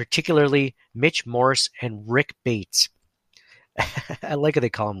line, particularly Mitch Morse and Rick Bates. I like how they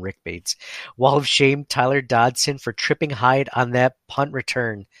call him Rick Bates. Wall of Shame, Tyler Dodson for tripping Hyde on that punt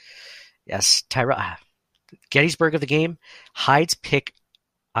return. Yes, Gettysburg of the game, Hyde's pick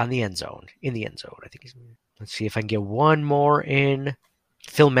in the end zone. I think let's see if I can get one more in.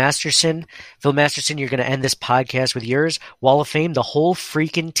 Phil Masterson, you're going to end this podcast with yours. Wall of Fame, the whole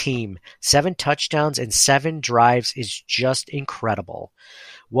freaking team. 7 touchdowns and 7 drives is just incredible.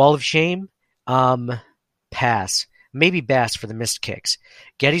 Wall of Shame, pass. Maybe Bass for the missed kicks.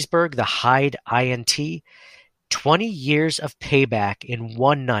 Gettysburg, the Hyde INT. 20 years of payback in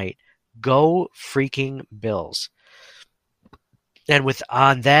one night. Go freaking Bills. And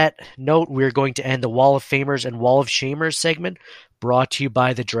on that note, we're going to end the Wall of Famers and Wall of Shamers segment, brought to you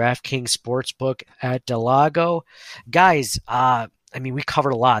by the DraftKings Sportsbook at Del Lago. Guys, we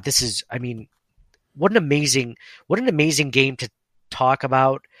covered a lot. What an amazing game to talk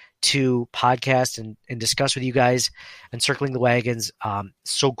about, to podcast and discuss with you guys and Circling the Wagons.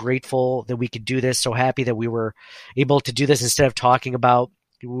 So grateful that we could do this. So happy that we were able to do this instead of talking about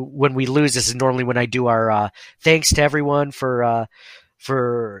when we lose. This is normally when I do our thanks to everyone for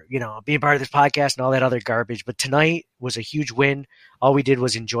being part of this podcast and all that other garbage. But tonight was a huge win. All we did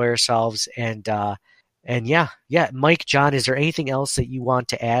was enjoy ourselves. And yeah. Mike, John, is there anything else that you want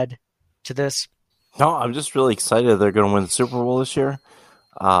to add to this? No, I'm just really excited they're going to win the Super Bowl this year.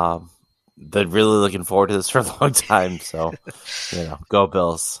 They're really looking forward to this for a long time. So, go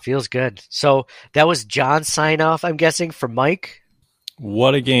Bills. Feels good. So that was John's sign off, I'm guessing, for Mike.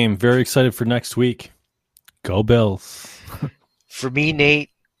 What a game. Very excited for next week. Go Bills. For me, Nate,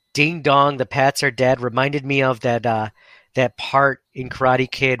 Ding Dong, the Pats are dead, reminded me of that part in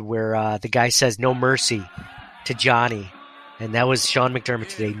Karate Kid where the guy says no mercy to Johnny. And that was Sean McDermott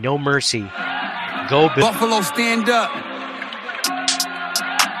today. No mercy. Go Bills. Buffalo, stand up.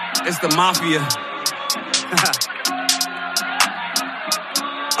 It's the Mafia.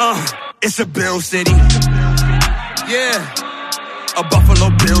 It's a Bill City. Yeah. A Buffalo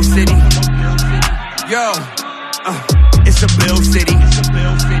Bill City. Yo. It's a Bill City.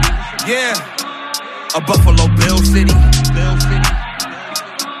 Yeah. A Buffalo Bill City.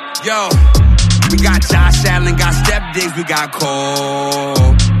 Yo. We got Josh Allen, got Step Diggs, we got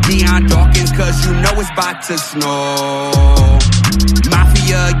Cole. Deion Dawkins, cause you know it's about to snow.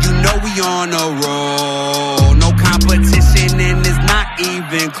 Mafia, you know we on a roll. No competition and it's not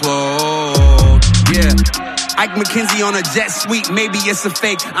even close. Yeah. Ike McKenzie on a jet sweep, maybe it's a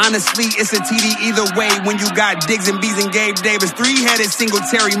fake. Honestly, it's a TD either way. When you got Diggs and Bees and Gabe Davis, 3-headed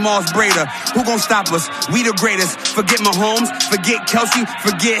Singletary, Moss Breda. Who gon' stop us? We the greatest. Forget Mahomes, forget Kelsey,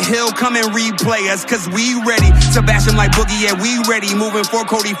 forget Hill. Come and replay us, cause we ready to bash him like Boogie. Yeah, we ready. Moving for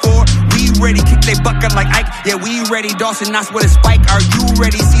Cody Ford. We ready. Kick they bucket like Ike. Yeah, we ready. Dawson Knox with a spike. Are you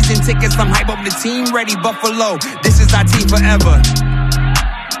ready? Season tickets, I'm hype up the team ready. Buffalo, this is our team forever.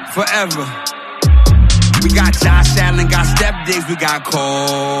 Forever. We got Josh Allen, got Step Diggs, we got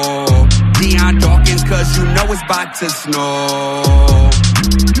Cole. Deion Dawkins, cause you know it's about to snow.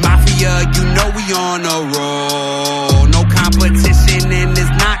 Mafia, you know we on a roll. No competition and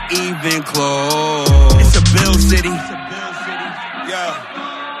it's not even close. It's a Bill City.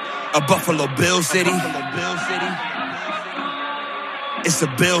 Yeah. A Buffalo Bill City. It's a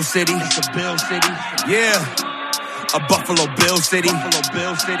Bill City. Yeah. A Buffalo Bill City.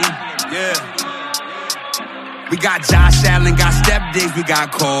 Yeah. We got Josh Allen, got Step Diggs, we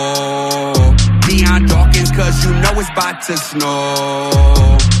got Cole. Deion Dawkins, cause you know it's about to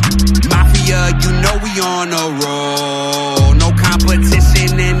snow. Mafia, you know we on a roll. No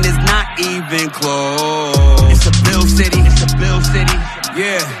competition and it's not even close. It's a Bill City.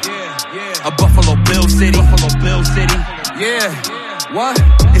 Yeah. A Buffalo Bill City. Yeah. What?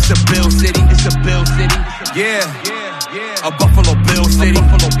 It's a Bill City. Yeah. A Buffalo Bill City.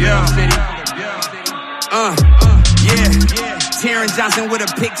 Yeah. Yeah. Terrence Johnson with a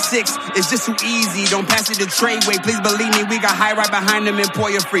pick six. It's just too easy. Don't pass it the trade way. Please believe me, we got high right behind him and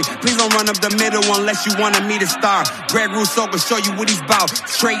Poyer free. Please don't run up the middle unless you wanted me to star. Greg Rousseau will show you what he's about.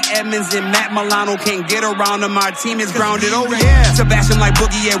 Trey Edmonds and Matt Milano can't get around him. Our team is grounded. Oh yeah. Sebastian like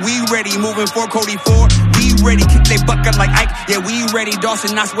Boogie, yeah, we ready. Moving for Cody Ford. We ready. Kick they bucket like Ike. Yeah, we ready.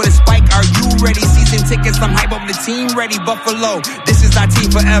 Dawson Knox with a spike. Are you ready? Season tickets, I'm hype up the team ready. Buffalo, this is our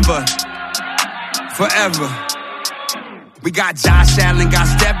team forever. Forever. We got Josh Allen, got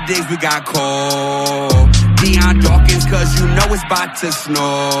Steph Diggs, we got Cole. Deion Dawkins, cause you know it's about to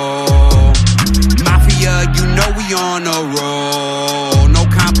snow. Mafia, you know we on a roll. No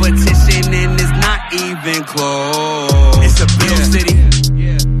competition and it's not even close. It's a Bill City.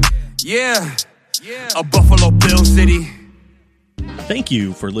 Yeah. A Buffalo Bill City. Thank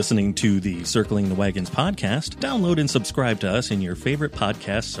you for listening to the Circling the Wagons podcast. Download and subscribe to us in your favorite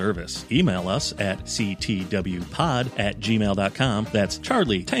podcast service. Email us at ctwpod@gmail.com. That's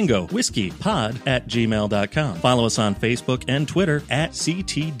Charlie Tango Whiskey Pod@gmail.com. Follow us on Facebook and Twitter at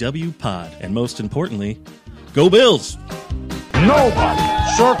CTWPod. And most importantly, go Bills! Nobody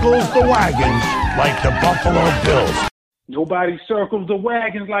circles the wagons like the Buffalo Bills. Nobody circles the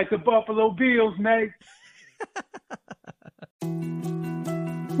wagons like the Buffalo Bills, Nate.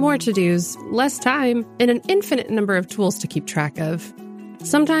 More to-dos, less time, and an infinite number of tools to keep track of.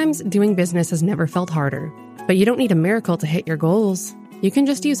 Sometimes doing business has never felt harder, but you don't need a miracle to hit your goals. You can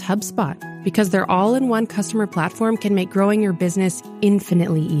just use HubSpot, because their all-in-one customer platform can make growing your business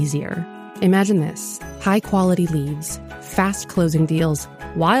infinitely easier. Imagine this: high-quality leads, fast closing deals,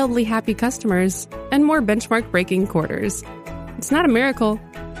 wildly happy customers, and more benchmark-breaking quarters. It's not a miracle,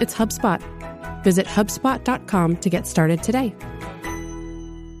 it's HubSpot. Visit HubSpot.com to get started today.